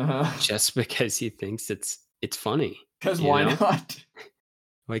Uh-huh. just because he thinks it's funny, Because you why know? not?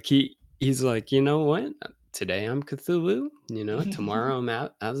 Like he's like, you know what? Today I'm Cthulhu, tomorrow I'm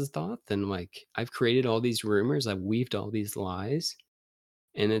Azathoth, and like I've created all these rumors, I've weaved all these lies,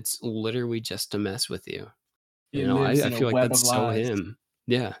 and it's literally just to mess with you. He lives I in a feel like web of that's so lies. him.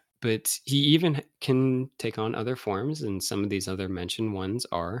 Yeah, but he even can take on other forms, and some of these other mentioned ones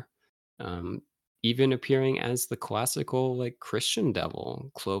are, um, even appearing as the classical, like, Christian devil,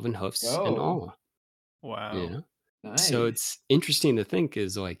 cloven hoofs and Oh, all, you Wow. know? So nice. it's interesting to think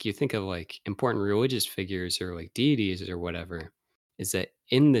is, like, you think of, like, important religious figures or, like, deities or whatever, is that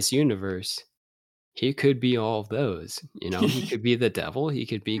in this universe, he could be all of those, He could be the devil, he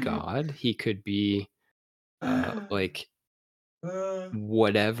could be God, he could be, like Uh,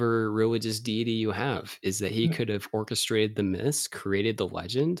 whatever religious deity you have, is that he could have orchestrated the myths, created the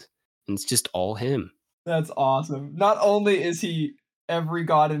legend, and it's just all him. that's awesome. Not only is he every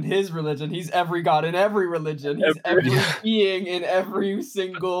god in his religion, he's every god in every religion. He's Every every Yeah. being in every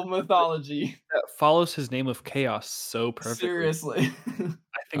single mythology. that follows his name of chaos so perfectly. Seriously.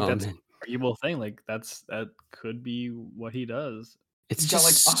 I think Oh, that's man. an arguable thing, like, that could be what he does. It's He's got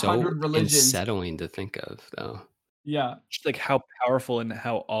like just so 100 religions. unsettling to think of, though. Yeah, Just, like, how powerful and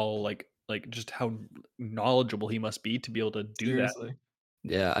how all, just how knowledgeable he must be to be able to do that. seriously.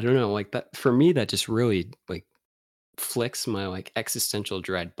 Yeah, I don't know, like, that for me, that just really, like, flicks my, like, existential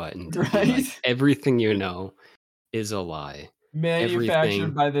dread button to be like, Right? everything you know is a lie. Manufactured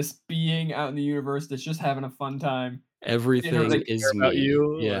Everything by this being out in the universe that's just having a fun time. everything Like, Care is about me.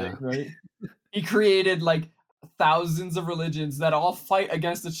 you, like Yeah. right? He created like thousands of religions that all fight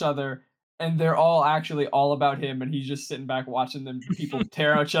against each other, and they're all actually all about him, and he's just sitting back watching them people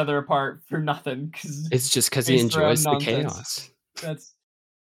tear each other apart for nothing because It's just because he based around enjoys the nonsense. chaos. That's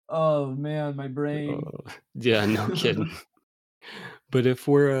oh man, my brain. Oh, yeah, no kidding. But if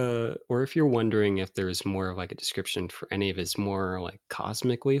we're, or if you're wondering if there's more of like a description for any of his more like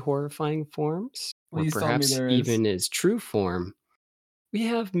cosmically horrifying forms, or Please tell me perhaps there is. even his true form, we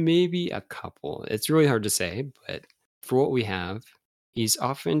have maybe a couple. It's really hard to say, but for what we have, he's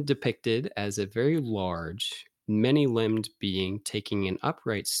often depicted as a very large, many limbed being taking an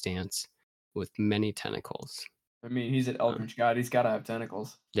upright stance with many tentacles. I mean, he's an Um, eldritch god. He's got to have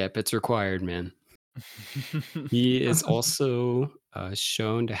tentacles. yep, it's required, man. He is also,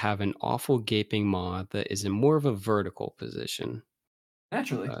 shown to have an awful gaping maw that is in more of a vertical position.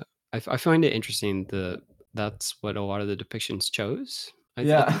 Naturally. Uh, I find it interesting that's what a lot of the depictions chose. I think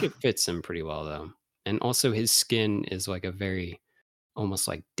Yeah. it fits him pretty well, though. And also his skin is like a very almost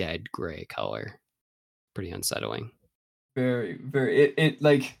like dead gray color. Pretty unsettling. Very, very. It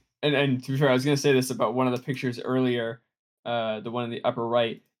like, and to be fair, I was gonna say this about one of the pictures earlier, the one in the upper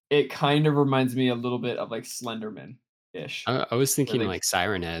right. It kind of reminds me a little bit of like Slenderman ish. I was Where thinking like like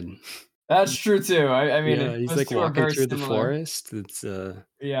Siren Head. that's true too. I mean, Yeah, he's those like two are walking very through the similar. forest. It's,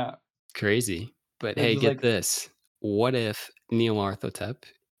 Yeah, crazy. But they're hey, just get like this. What if Nyarlathotep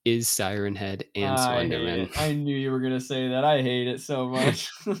is Siren Head and I hate Slenderman? it. I knew you were gonna say that. I hate it so much.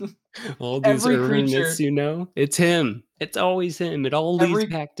 All these every urban myths creature, you know, it's him. It's always him. It all leads every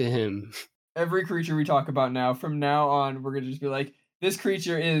back to him. every creature we talk about now, from now on, we're gonna just be like, this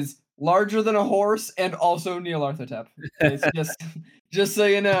creature is larger than a horse and also Nyarlathotep. It's just just so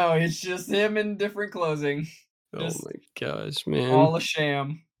you know, it's just him in different clothing. Oh Just my gosh, all man. a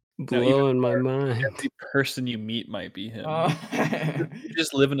sham. No, even Blowing my more, mind. every person you meet might be him. Uh, You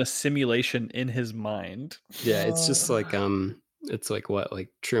just live in a simulation in his mind. Yeah, uh, it's like what, like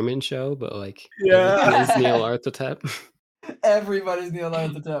Truman Show, but like everything is Yeah. Nyarlathotep. everybody's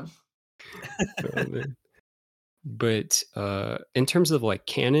Nyarlathotep. Oh man. But, in terms of, like,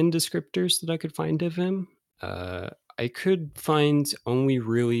 canon descriptors that I could find of him, uh, I could find only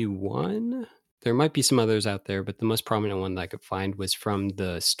really one. There might be some others out there, but the most prominent one that I could find was from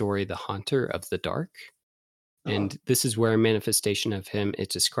the story The Haunter of the Dark, Oh, and this is where a manifestation of him is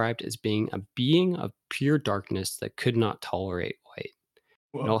described as being a being of pure darkness that could not tolerate light.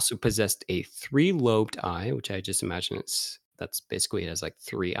 It whoa. also possessed a three-lobed eye, which I just imagine it's That's basically it has like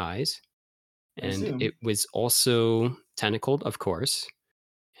 3 eyes, I and assume. it was also tentacled, of course,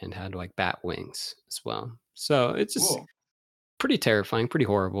 and had like bat wings as well. So it's just Cool. pretty terrifying, pretty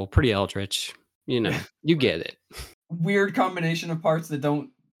horrible, pretty eldritch. Yeah. You get it. Weird combination of parts that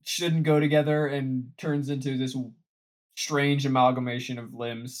don't shouldn't go together and turns into this strange amalgamation of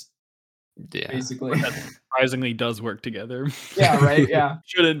limbs, Yeah. basically. But that surprisingly does work together. Yeah, right, yeah.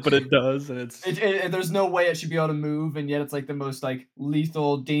 Shouldn't, but it does, and it's There's no way it should be able to move, and yet it's like the most like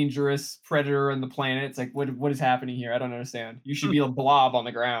lethal, dangerous predator on the planet. It's like, what is happening here? I don't understand. You should be a blob on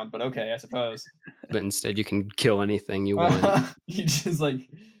the ground, but okay, I suppose. But instead you can kill anything you want. You just like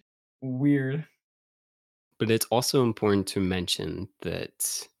weird. But it's also important to mention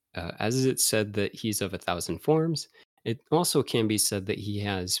that, as it's said that he's of 1,000 forms, it also can be said that he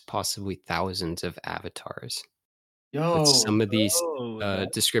has possibly thousands of avatars. That Yo, some of these, oh,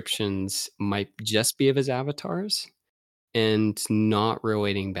 that descriptions might just be of his avatars and not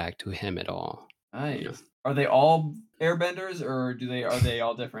relating back to him at all, you know? nice. Are they all airbenders or do they are they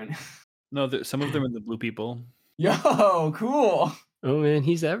all different? no, some of them are the blue people. Yo, cool. Oh, man,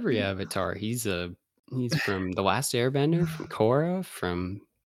 he's every avatar. He's from The Last Airbender, from Korra, from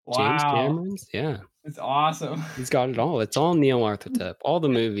James Wow, Cameron's, yeah. it's awesome. He's got it all. It's all Nyarlathotep. All the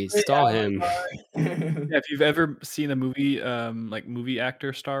movies, Every it's all him. avatar. Yeah, if you've ever seen a movie, like movie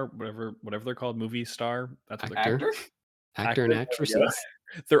actor star, whatever they're called, movie star, that's what they're called. Actor? Actor? Actor and Actor? There we go. actresses?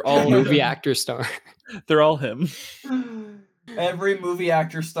 They're all Movie actor star. they're all him. Every movie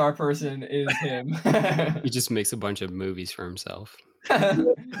actor star person is him. He just makes a bunch of movies for himself.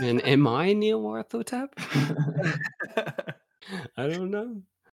 And am I Nyarlathotep? I don't know.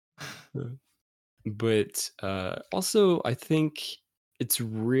 Uh, but, also, I think it's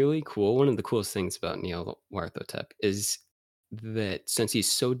really cool. One of the coolest things about Nyarlathotep is that since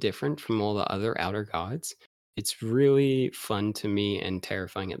he's so different from all the other outer gods, it's really fun to me and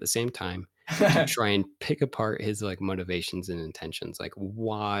terrifying at the same time to try and pick apart his, like, motivations and intentions. Like,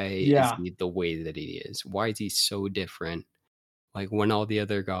 why is Yeah, he the way that he is? Why is he so different? Like, when all the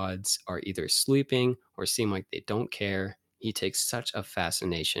other gods are either sleeping or seem like they don't care, he takes such a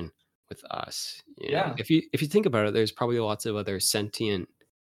fascination with us, you know? yeah, If you think about it, there's probably lots of other sentient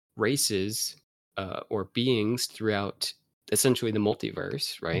races, or beings throughout essentially the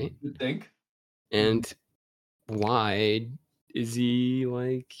multiverse, right? you think? Mhm. And why is he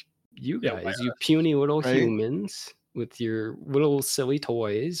like you Yeah, why guys, you puny little Right? humans with your little silly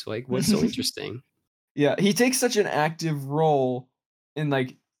toys? Like, what's so interesting? Yeah, he takes such an active role in,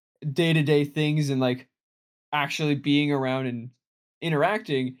 like, day-to-day things and, like, actually being around and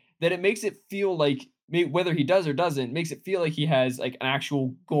interacting that it makes it feel like whether he does or doesn't, makes it feel like he has, like, an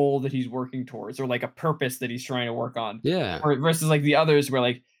actual goal that he's working towards or, like, a purpose that he's trying to work on. Yeah, Or versus, like, the others where,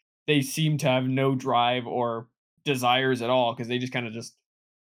 like, they seem to have no drive or desires at all because they just kinda just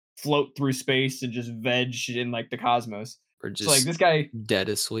float through space and just veg in, like, the cosmos. or So, like, just this guy dead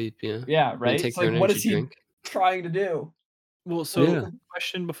asleep, yeah. yeah, Didn't right? take So, their like, what energy is he drink. trying to do? well, so Yeah,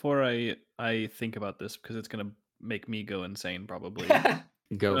 question before I think about this because it's gonna make me go insane probably.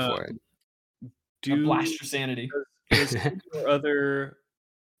 go Uh, for it. do Blast your sanity. does any or other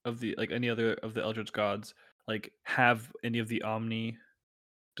of the like any other of the Eldritch gods like have any of the Omni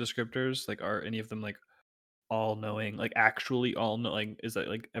descriptors? Like, are any of them like all knowing, like actually all knowing? Is that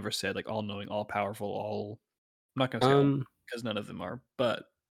like ever said like all knowing, all powerful, all? I'm not gonna say all Um, because none of them are, but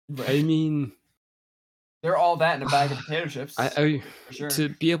I Right. mean, They're all that in a bag of potato I chips, I for sure. to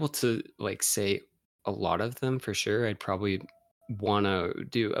be able to, like, say a lot of them for sure, I'd probably wanna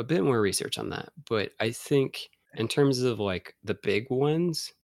do a bit more research on that, but I think in terms of, like, the big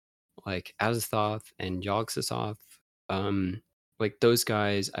ones, like Azathoth and Yog-Sothoth, like, those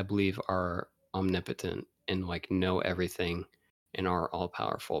guys, I believe, are omnipotent and, like, know everything and are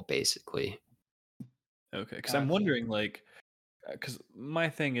all-powerful, basically. okay, because I'm Gotcha. wondering like because my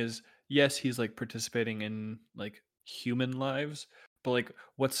thing is yes, he's like participating in like human lives, but like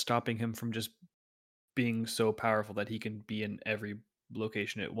what's stopping him from just being so powerful that he can be in every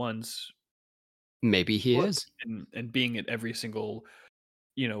location at once Maybe he or is. and being at every single,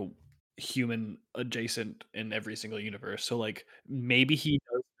 you know, human adjacent in every single universe. So like maybe he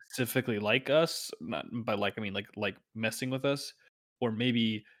does specifically like us, not by like I mean like messing with us, or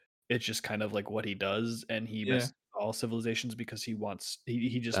maybe it's just kind of like what he does and he Yeah. messes with all civilizations because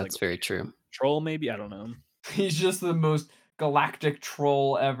he just like That's very true. troll maybe, I don't know. He's just the most galactic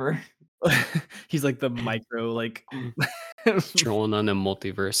troll ever. He's like the micro like Trolling on a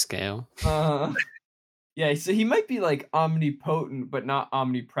multiverse scale. Uh Yeah, so he might be, like, omnipotent, but not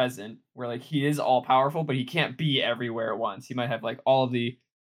omnipresent, where, like, he is all powerful, but he can't be everywhere at once. He might have, like, all of the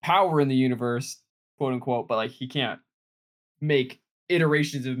power in the universe, quote, unquote, but, like, he can't make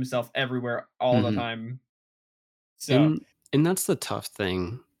iterations of himself everywhere all the Mhm. time. So, And and that's the tough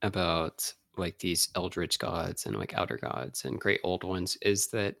thing about, like, these eldritch gods and, like, outer gods and great old ones is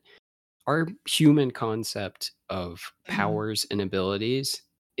that our human concept of powers and abilities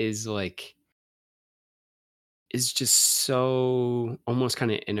is, like is just so almost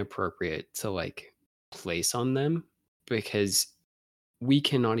kinda inappropriate to, like, place on them because we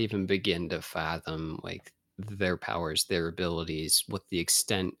cannot even begin to fathom, like, their powers, their abilities, what the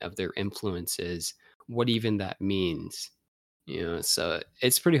extent of their influence is, what even that means, so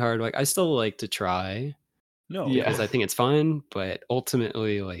it's pretty hard, like, I still like to try No, yeah. because I think it's fun, but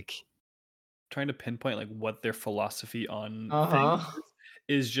ultimately, like Trying to pinpoint, like, what their philosophy on things uh-huh.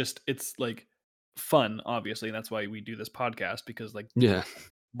 is just it's, like, fun, obviously, and that's why we do this podcast because, like, yeah,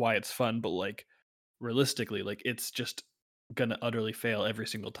 why it's fun, but, like, realistically, like, it's just gonna utterly fail every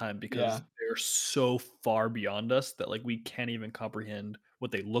single time because Yeah. they're so far beyond us that, like, we can't even comprehend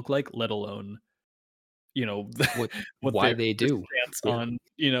what they look like, let alone, you know, what what why they their do. stance Yeah, on,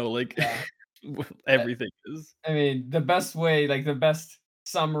 like, Yeah. everything is. I mean, the best way, like the best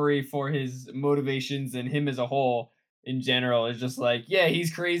summary for his motivations and him as a whole in general is just like, yeah,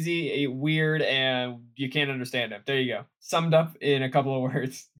 he's crazy, weird, and you can't understand him. There you go. Summed up in a couple of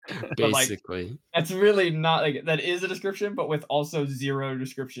words. But like, basically, that's really not like that is a description, but with also zero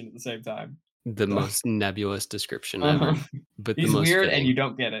description at the same time. the So, most nebulous description uh-huh. ever, but the He's most weird and you fitting.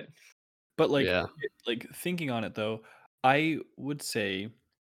 don't get it. But, like, Yeah. thinking on it, though, I would say,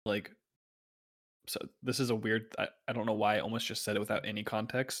 like so this is a weird I don't know why I almost just said it without any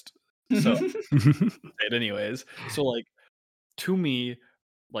context, so say it anyways. So, like, to me,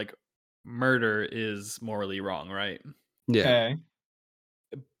 like, murder is morally wrong, right? Yeah. Okay.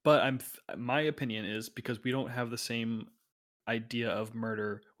 But my opinion is because we don't have the same idea of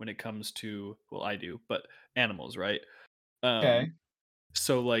murder when it comes to well, I do, but animals, right? Um, Okay.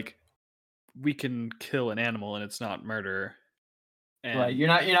 so, like, we can kill an animal and it's not murder, Right. and You're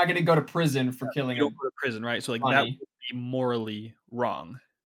not gonna go to prison for killing we don't a go to prison, right? So, like, that bunny, would be morally wrong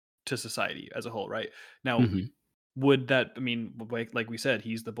to society as a whole, right? Now, Mhm. would that I mean, like we said,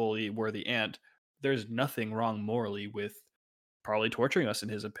 he's the bully, we're the ant. There's nothing wrong morally with probably torturing us in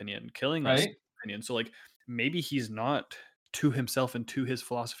his opinion, killing us in right? his opinion. So, like, maybe he's not to himself and to his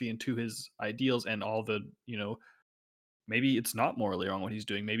philosophy and to his ideals and all the, maybe it's not morally wrong what he's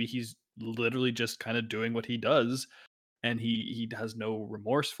doing. Maybe he's literally just kind of doing what he does and he has no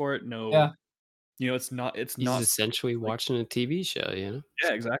remorse for it, no, Yeah. it's not He's something essentially like watching a TV show?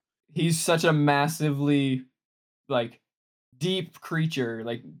 yeah, exactly. He's such a massively, like, deep creature,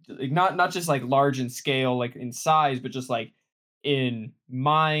 not just, like, large in scale, like, in size, but just, like, in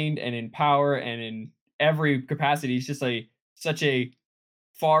mind and in power and in every capacity. He's just, such a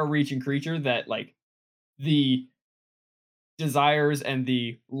far-reaching creature that, like, the desires and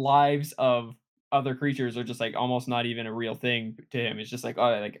the lives of other creatures are just like almost not even a real thing to him. It's just like,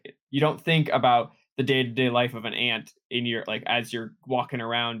 oh, like you don't think about the day-to-day life of an ant in your like as you're walking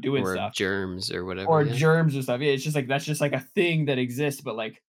around doing Or of stuff germs or whatever, or yeah. germs or stuff. Yeah, it's just like that's just like a thing that exists, but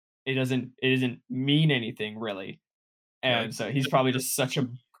like it doesn't mean anything really. Yeah, like And so he's probably just such a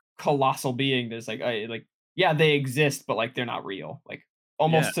colossal being that's like yeah, they exist, but like they're not real. Like yeah.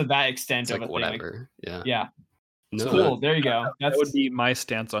 almost to that extent It's of like a thing. Like, whatever, yeah. yeah, So No, that that cool. There you go. that would That's be my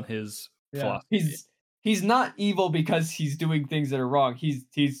stance on his yeah. philosophy. He's not evil because he's doing things that are wrong. He's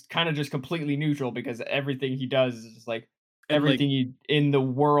kind of just completely neutral because everything he does is just like And, like, everything he in the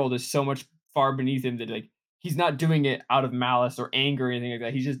world is so much far beneath him that like he's not doing it out of malice or anger or anything like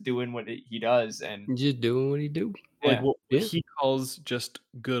that. He's just doing what he does and just doing what he do. like, yeah. what Yeah. he calls just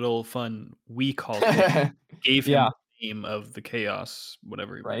good old fun, we call chaos. Gave him Yeah, the name of the chaos,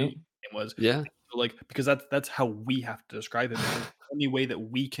 whatever his right? name was. Yeah. So, like, because that's how we have to describe him because the only way that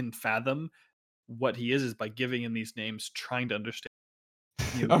we can fathom what he is by giving him these names, trying to understand,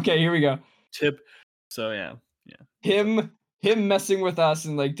 you know, Okay, here we go. tip. So, yeah, yeah. So Him messing with us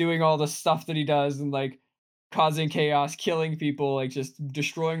and like doing all the stuff that he does and like causing chaos, killing people, like just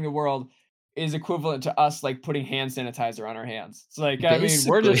destroying the world is equivalent to us like putting hand sanitizer on our hands. It's like I mean,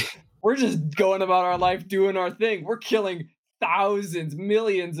 Basically. we're just going about our life doing our thing. We're killing thousands,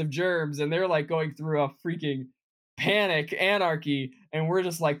 millions of germs and they're like going through a freaking panic, anarchy and we're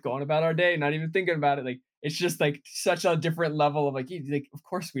just like going about our day, not even thinking about it. Like it's just like such a different level of like of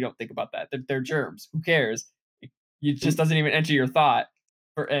course we don't think about that. They're germs. Who cares? It just And doesn't even enter your thought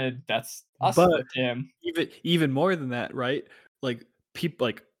for and that's us but with him, even more than that, right? Like, people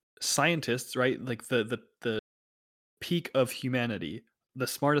like scientists, right? Like, the peak of humanity, the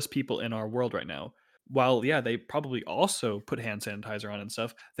smartest people in our world right now. While yeah, they probably also put hand sanitizer on and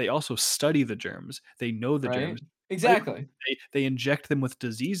stuff, they also study the germs. They know the right? germs. right? Exactly. They inject them with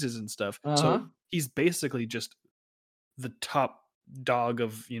diseases and stuff. So Uh-huh. he's basically just the top dog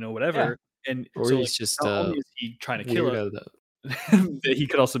of, Yeah. whatever, and Or so, like, he's just not only a is he trying to kill us, weirdo that that he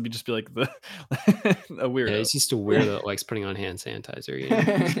could also be just be like the a yeah, weirdo. he's just a weirdo that likes putting on hand sanitizer, you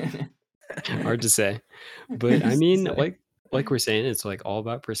know? Hard to say. But, I Who's to mean, say? like we're saying, it's, like, all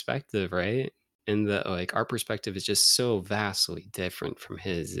about perspective, right? And that, like, our perspective is just so vastly different from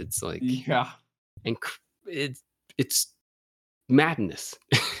his. It's, like, Yeah. inc it's madness.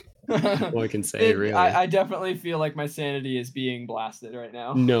 All I can say, It really. I definitely feel like my sanity is being blasted right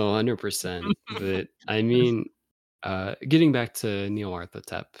now. No, 100%. But, I mean, getting back to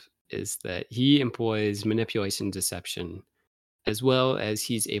Nyarlathotep is that he employs manipulation, deception, as well as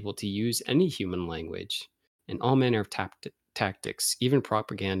he's able to use any human language and all manner of tactics, even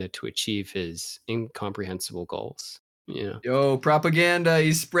propaganda, to achieve his incomprehensible goals. Yeah. Yo, propaganda,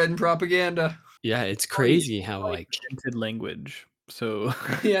 he's spreading propaganda. Yeah, it's Well, he crazy how, probably like invented language, so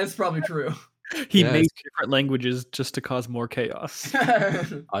Yeah, that's probably true. he yeah, made it's different languages just to cause more chaos.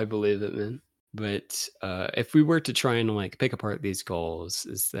 I believe it, man. But, if we were to try and, like, pick apart these goals,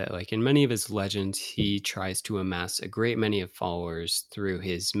 is that, like, in many of his legends, he tries to amass a great many of followers through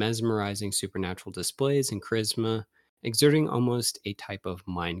his mesmerizing supernatural displays and charisma, exerting almost a type of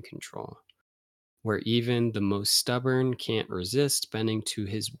mind control, where even the most stubborn can't resist bending to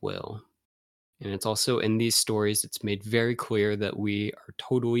his will. And it's also in these stories, it's made very clear that we are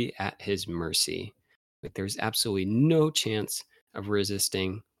totally at his mercy. Like there's absolutely no chance of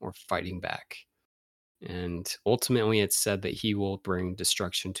resisting or fighting back. And ultimately, it's said that he will bring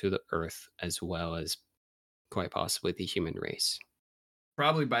destruction to the earth as well as quite possibly the human race.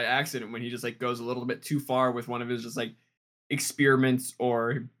 Probably by accident when he just, like, goes a little bit too far with one of his just, like, experiments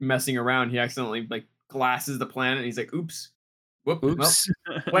or messing around, he accidentally, like, glasses the planet, and he's like, "Oops. Whoop, well, Oops.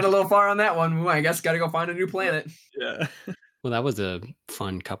 went a little far on that one. Ooh, I guess gotta go find a new planet." Yeah. Well, that was a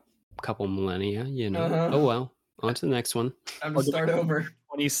fun couple millennia, you know. Uh-huh. Oh well. On to the next one. Time to I'll go back start over.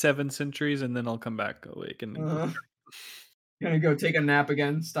 27 centuries, and then I'll come back awake and Uh-huh. Gonna go take a nap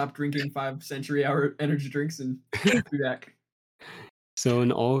again, stop drinking 5 century hour energy drinks, and be back. So,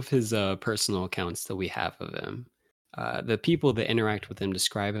 in all of his personal accounts that we have of him, the people that interact with him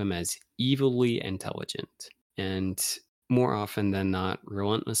describe him as evilly intelligent and more often than not,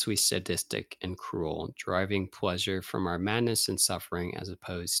 relentlessly sadistic and cruel, deriving pleasure from our madness and suffering as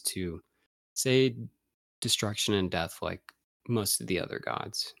opposed to, say, destruction and death like most of the other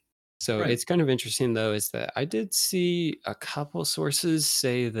gods. So, Right. it's kind of interesting, though, is that I did see a couple sources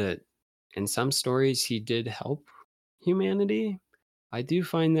say that in some stories he did help humanity. I do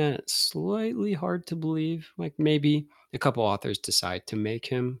find that slightly hard to believe. Like maybe a couple authors decide to make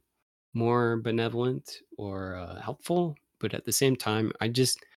him more benevolent or helpful, but at the same time,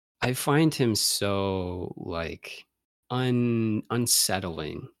 I find him so like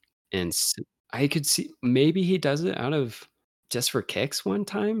unsettling, and I could see maybe he does it out of just for kicks one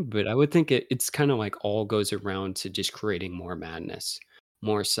time, but I would think it's kind of like all goes around to just creating more madness,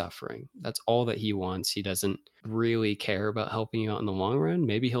 more suffering. That's all that he wants. He doesn't really care about helping you out in the long run.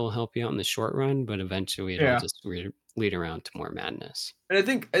 Maybe he'll help you out in the short run, but eventually it'll Yeah. just lead around to more madness. And I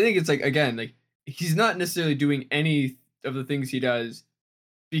think it's like, again, like, he's not necessarily doing any of the things he does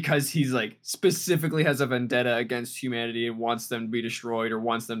because he's like specifically has a vendetta against humanity and wants them to be destroyed or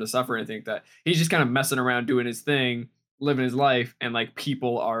wants them to suffer. And I think that he's just kind of messing around doing his thing, living his life, and like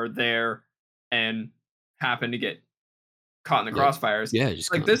people are there and happen to get caught in the Yeah. crossfires. Yeah,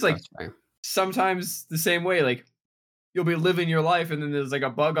 just Like caught in the this, like crossfire. sometimes the same way, like you'll be living your life and then there's like a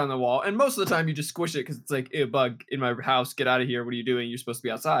bug on the wall. And most of the time you just squish it because it's like, a bug in my house, get out of here. What are you doing? You're supposed to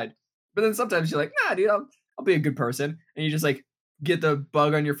be outside. But then sometimes you're like, nah, dude, I'll be a good person. And you just like get the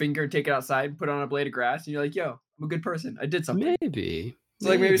bug on your finger and take it outside, put it on a blade of grass, and you're like, yo, I'm a good person. I did something. Maybe. So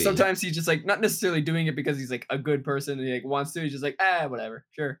like maybe Maybe. sometimes he's just like not necessarily doing it because he's like a good person and he like wants to. He's just like, whatever,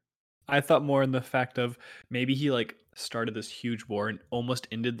 sure. I thought more in the fact of maybe he, like, started this huge war and almost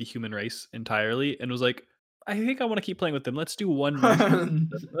ended the human race entirely and was like, "I think I wanna keep playing with them. Let's do one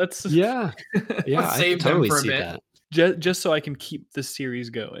nice let's Yeah. Yeah, Let's I could save them totally for a see bit. that. just so I can keep the series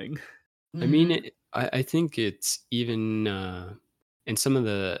going." I mean, Mhm. I think it's even in some of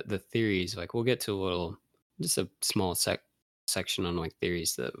the theories. Like we'll get to a little, just a small section on like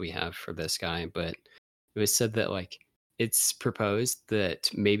theories that we have for this guy, but it was said that like it's proposed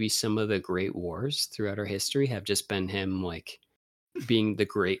that maybe some of the great wars throughout our history have just been him like being the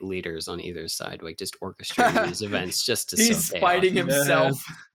great leaders on either side, like just orchestrating these events just to sow He's chaos. fighting Yeah, himself,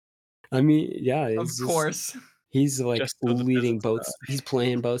 I mean, yeah, of it's just course. he's like just so the leading peasants both. die. He's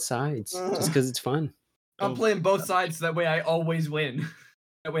playing both sides just because it's fun. I'm Oh, playing both sides so that way I always win.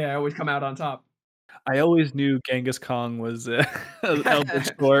 That way I always come out on top. I always knew Genghis Khan was an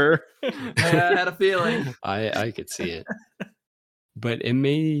eldritch horror. I had a feeling. I could see it. But it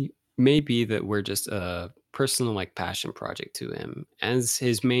may be that we're just a personal, like, passion project to him, as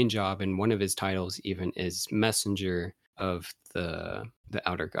his main job and one of his titles even is messenger of the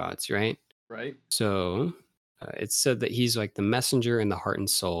outer gods, right? Right? So, it's said that he's like the messenger in the heart and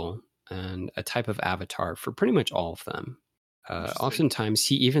soul and a type of avatar for pretty much all of them. Interesting. Oftentimes,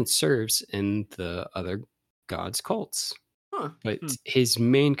 he even serves in the other gods' cults, Huh. Hmm. but his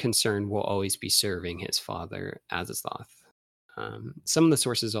main concern will always be serving his father, Azathoth. Some of the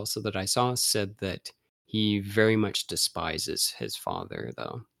sources also that I saw said that he very much despises his father,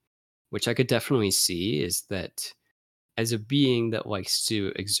 though, which I could definitely see is that as a being that likes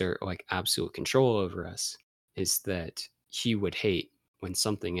to exert like absolute control over us, is that he would hate when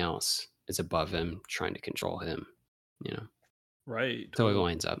something else is above him trying to control him, you know. Right, So it totally.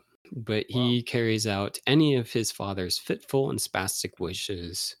 lines up. But Wow. he carries out any of his father's fitful and spastic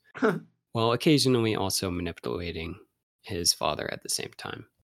wishes while occasionally also manipulating his father at the same time.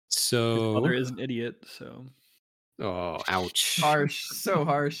 His father So, is an idiot, so oh, ouch. Harsh. So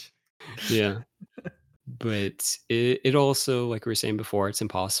harsh. Yeah. But it also, like we were saying before, it's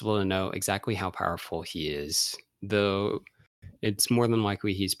impossible to know exactly how powerful he is, though it's more than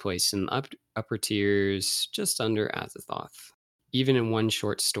likely he's placed in the upper tiers just under Azathoth. Even in one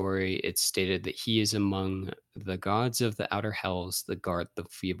short story, it's stated that he is among the gods of the outer hells that guard the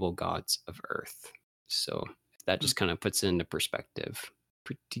feeble gods of earth. So that Hmm. just kind of puts it into perspective.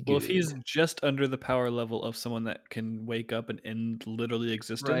 Pretty Well, if good. he's just under the power level of someone that can wake up and end literally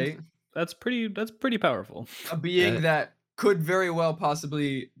existence, Right? that's pretty powerful. A being That that could very well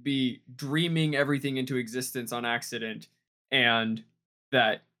possibly be dreaming everything into existence on accident, and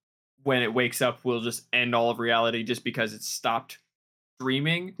that when it wakes up will just end all of reality just because it stopped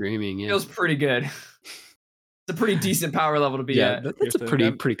dreaming dreaming, yeah. feels pretty good. It's a pretty decent power level to be Yeah, at. You that's have a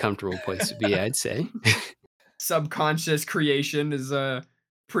to pretty comfortable place to be, I'd say. Subconscious creation is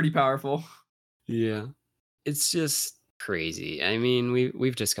pretty powerful. Yeah. It's just crazy. I mean,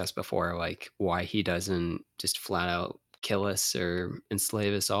 we've discussed before, like, why he doesn't just flat out kill us or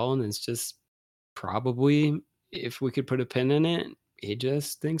enslave us all, and it's just probably, if we could put a pin in it, he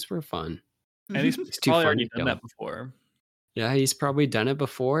just thinks we're fun. and he's He's too probably fun already to done that kill. before. Yeah, he's probably done it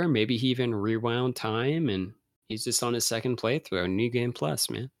before. Maybe he even rewound time, and he's just on his second playthrough. New Game Plus,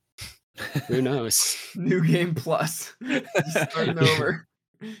 man. Who knows? New game plus. Just starting Yeah. over.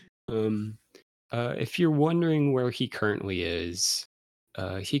 Um, if you're wondering where he currently is,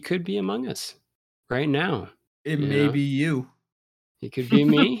 he could be among us right now. It You may know, be you. he could be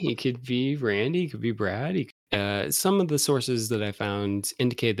me. He could be Randy. He could be Brad. Some of the sources that I found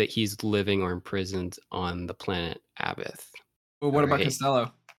indicate that he's living or imprisoned on the planet Abath. But what All about right,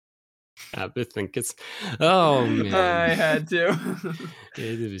 Costello? Abath think it's. Oh man, I had to.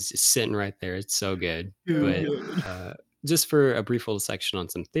 it was just sitting right there. It's so good. Too But good. uh, just for a brief little section on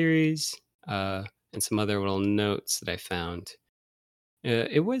some theories and some other little notes that I found.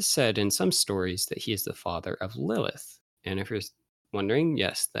 It was said in some stories that he is the father of Lilith. And if you're wondering,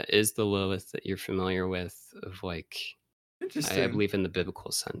 yes, that is the Lilith that you're familiar with, of like, I Interesting. believe in the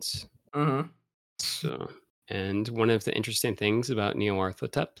biblical sense. Uh-huh. So, and one of the interesting things about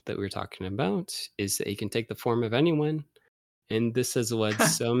Nyarlathotep that we were talking about is that he can take the form of anyone. And this has led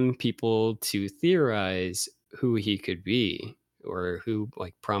some people to theorize who he could be or who,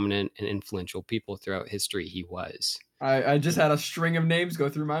 like, prominent and influential people throughout history he was. I just had a string of names go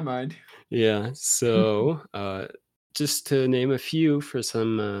through my mind. Yeah, so, just to name a few for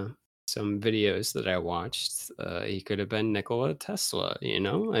some videos that I watched, he could have been Nikola Tesla, you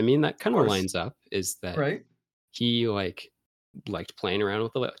know? I mean, that Of kinda course, lines up, is that right? he, like, liked playing around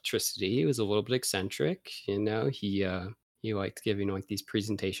with electricity, he was a little bit eccentric, you know? He liked giving, like, these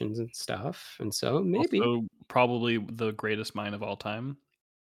presentations and stuff, and so maybe, Also, probably the greatest mind of all time,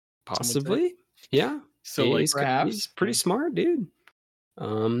 some would say. possibly, yeah, So, like, he's Perhaps. pretty yeah. smart dude.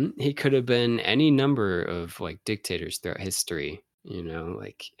 He could have been any number of like dictators throughout history, you know,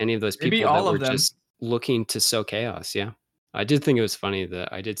 like any of those Maybe people that all were of them. just looking to sow chaos. Yeah. I did think it was funny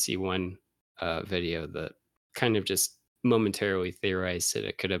that I did see one video that kind of just momentarily theorized that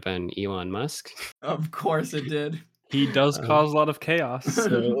it could have been Elon Musk. Of course it did. He does uh, cause a lot of chaos,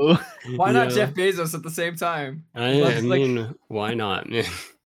 so Why not yeah. Jeff Bezos at the same time? I Let's like mean, why not?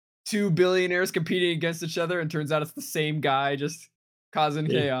 two billionaires competing against each other, and turns out it's the same guy just causing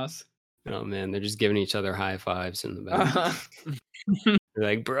Yeah. chaos. Oh man, they're just giving each other high fives in the back. Uh-huh. They're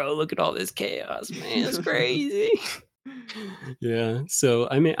like, bro, look at all this chaos, man. It's crazy. Yeah. So,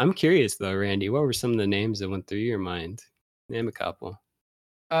 I mean, I'm curious though, Randy, what were some of the names that went through your mind? Name a couple.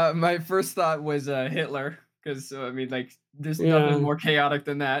 My first thought was, Hitler, 'cause, I mean, like, there's nothing Yeah, more chaotic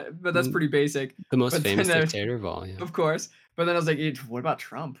than that, but that's mm, pretty basic. the most But famous then I dictator of all, yeah. of course, but then I was like, What about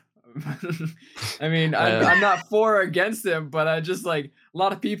Trump?" I mean, I'm Uh, I'm not for or against him, but I just, like, a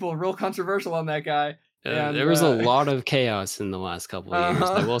lot of people real controversial on that guy, there and, was a lot of chaos in the last couple of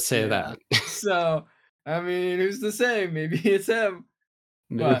years, I Uh-huh, will say yeah. that. So, I mean, who's to say? Maybe it's him,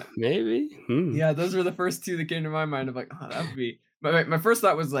 but Maybe? Hmm. yeah, those were the first 2 that came to my mind of like, "Oh, that would be." My first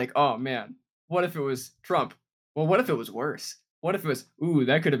thought was like, "Oh, man, what if it was Trump?" Well, what if it was worse? What if it was, "Ooh,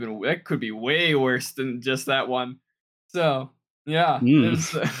 that could be way worse than just that one." So, yeah, Mm.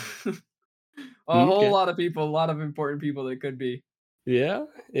 there's a whole M'kay. lot of people, a lot of important people that could be. Yeah,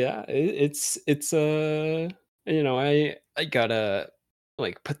 yeah, I gotta,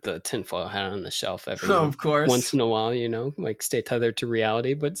 like, put the tinfoil hat on the shelf every Of once course. in a while, like, stay tethered to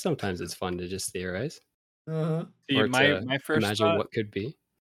reality, but sometimes it's fun to just theorize Uh-huh. See, or to my first imagine thought what could be.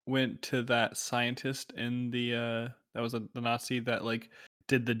 went to that scientist in that was the Nazi that, like,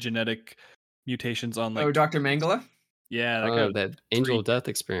 did the genetic mutations on, Oh, like, Dr. twins. Mengele? Yeah, that guy Oh, was that angel of freaky. death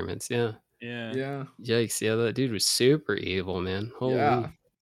experiments, yeah. Yeah. Yeah. Yikes, yeah, that dude was super evil, man. Yeah. Holy.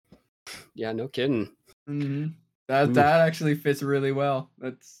 Yeah, no kidding. Mhm. That Ooh. that actually fits really well.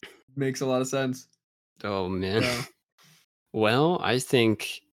 That's makes a lot of sense. Oh, man. So Well, I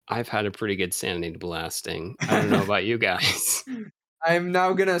think I've had a pretty good sanity blasting. I don't know about you guys. I'm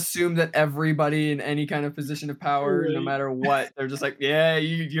now gonna assume that everybody in any kind of position of power, no Right. matter what, they're just like, "Yeah,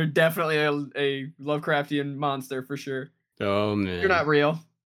 you're definitely a Lovecraftian monster for sure. Oh, You're not man. real."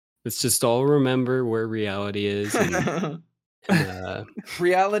 Let's just all remember where reality is and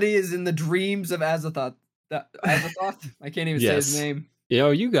Reality is in the dreams of Azathoth. That Azathoth? I can't even say his yes. name.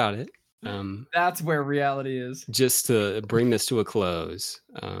 You got it. Um, That's where reality is. just to bring this to a close,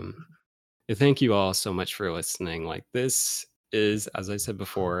 thank you all so much for listening. Like, this is, as I said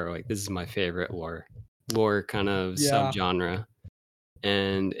before, like, this is my favorite lore kind of Yeah, subgenre,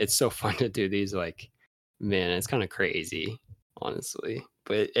 and it's so fun to do these, like, man, it's kinda crazy, honestly.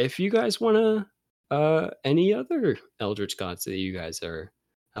 But if you guys wanna, any other Eldritch gods that you guys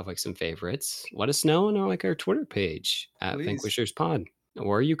have, like, some favorites, let us know on our Twitter page at please. Vanquishers Pod,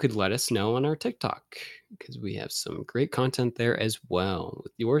 or you could let us know on our TikTok because we have some great content there as well,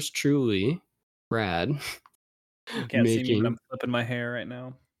 with yours truly, Brad, You can't see me, but I'm making flipping my hair right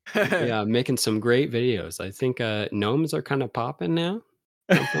now. yeah, making some great videos. I think, gnomes are kinda popping now,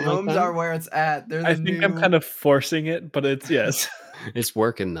 something like Gnomes are that. where it's at. They're I the think I'm new kind of forcing it, but it's yes. It's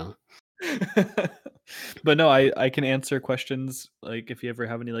working though. But no, I can answer questions, like, if you ever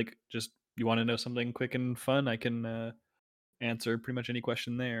have any, like, just you wanna know something quick and fun, I can, answer pretty much any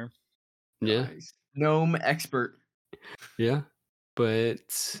question there. Yeah, nice gnome expert. yeah.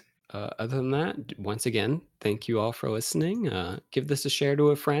 But, other than that, once again, thank you all for listening. Give this a share to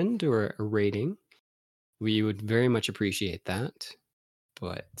a friend or a rating. We would very much appreciate that.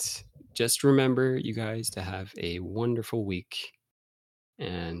 But just remember, you guys, to have a wonderful week,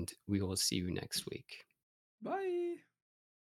 and we will see you next week. Bye.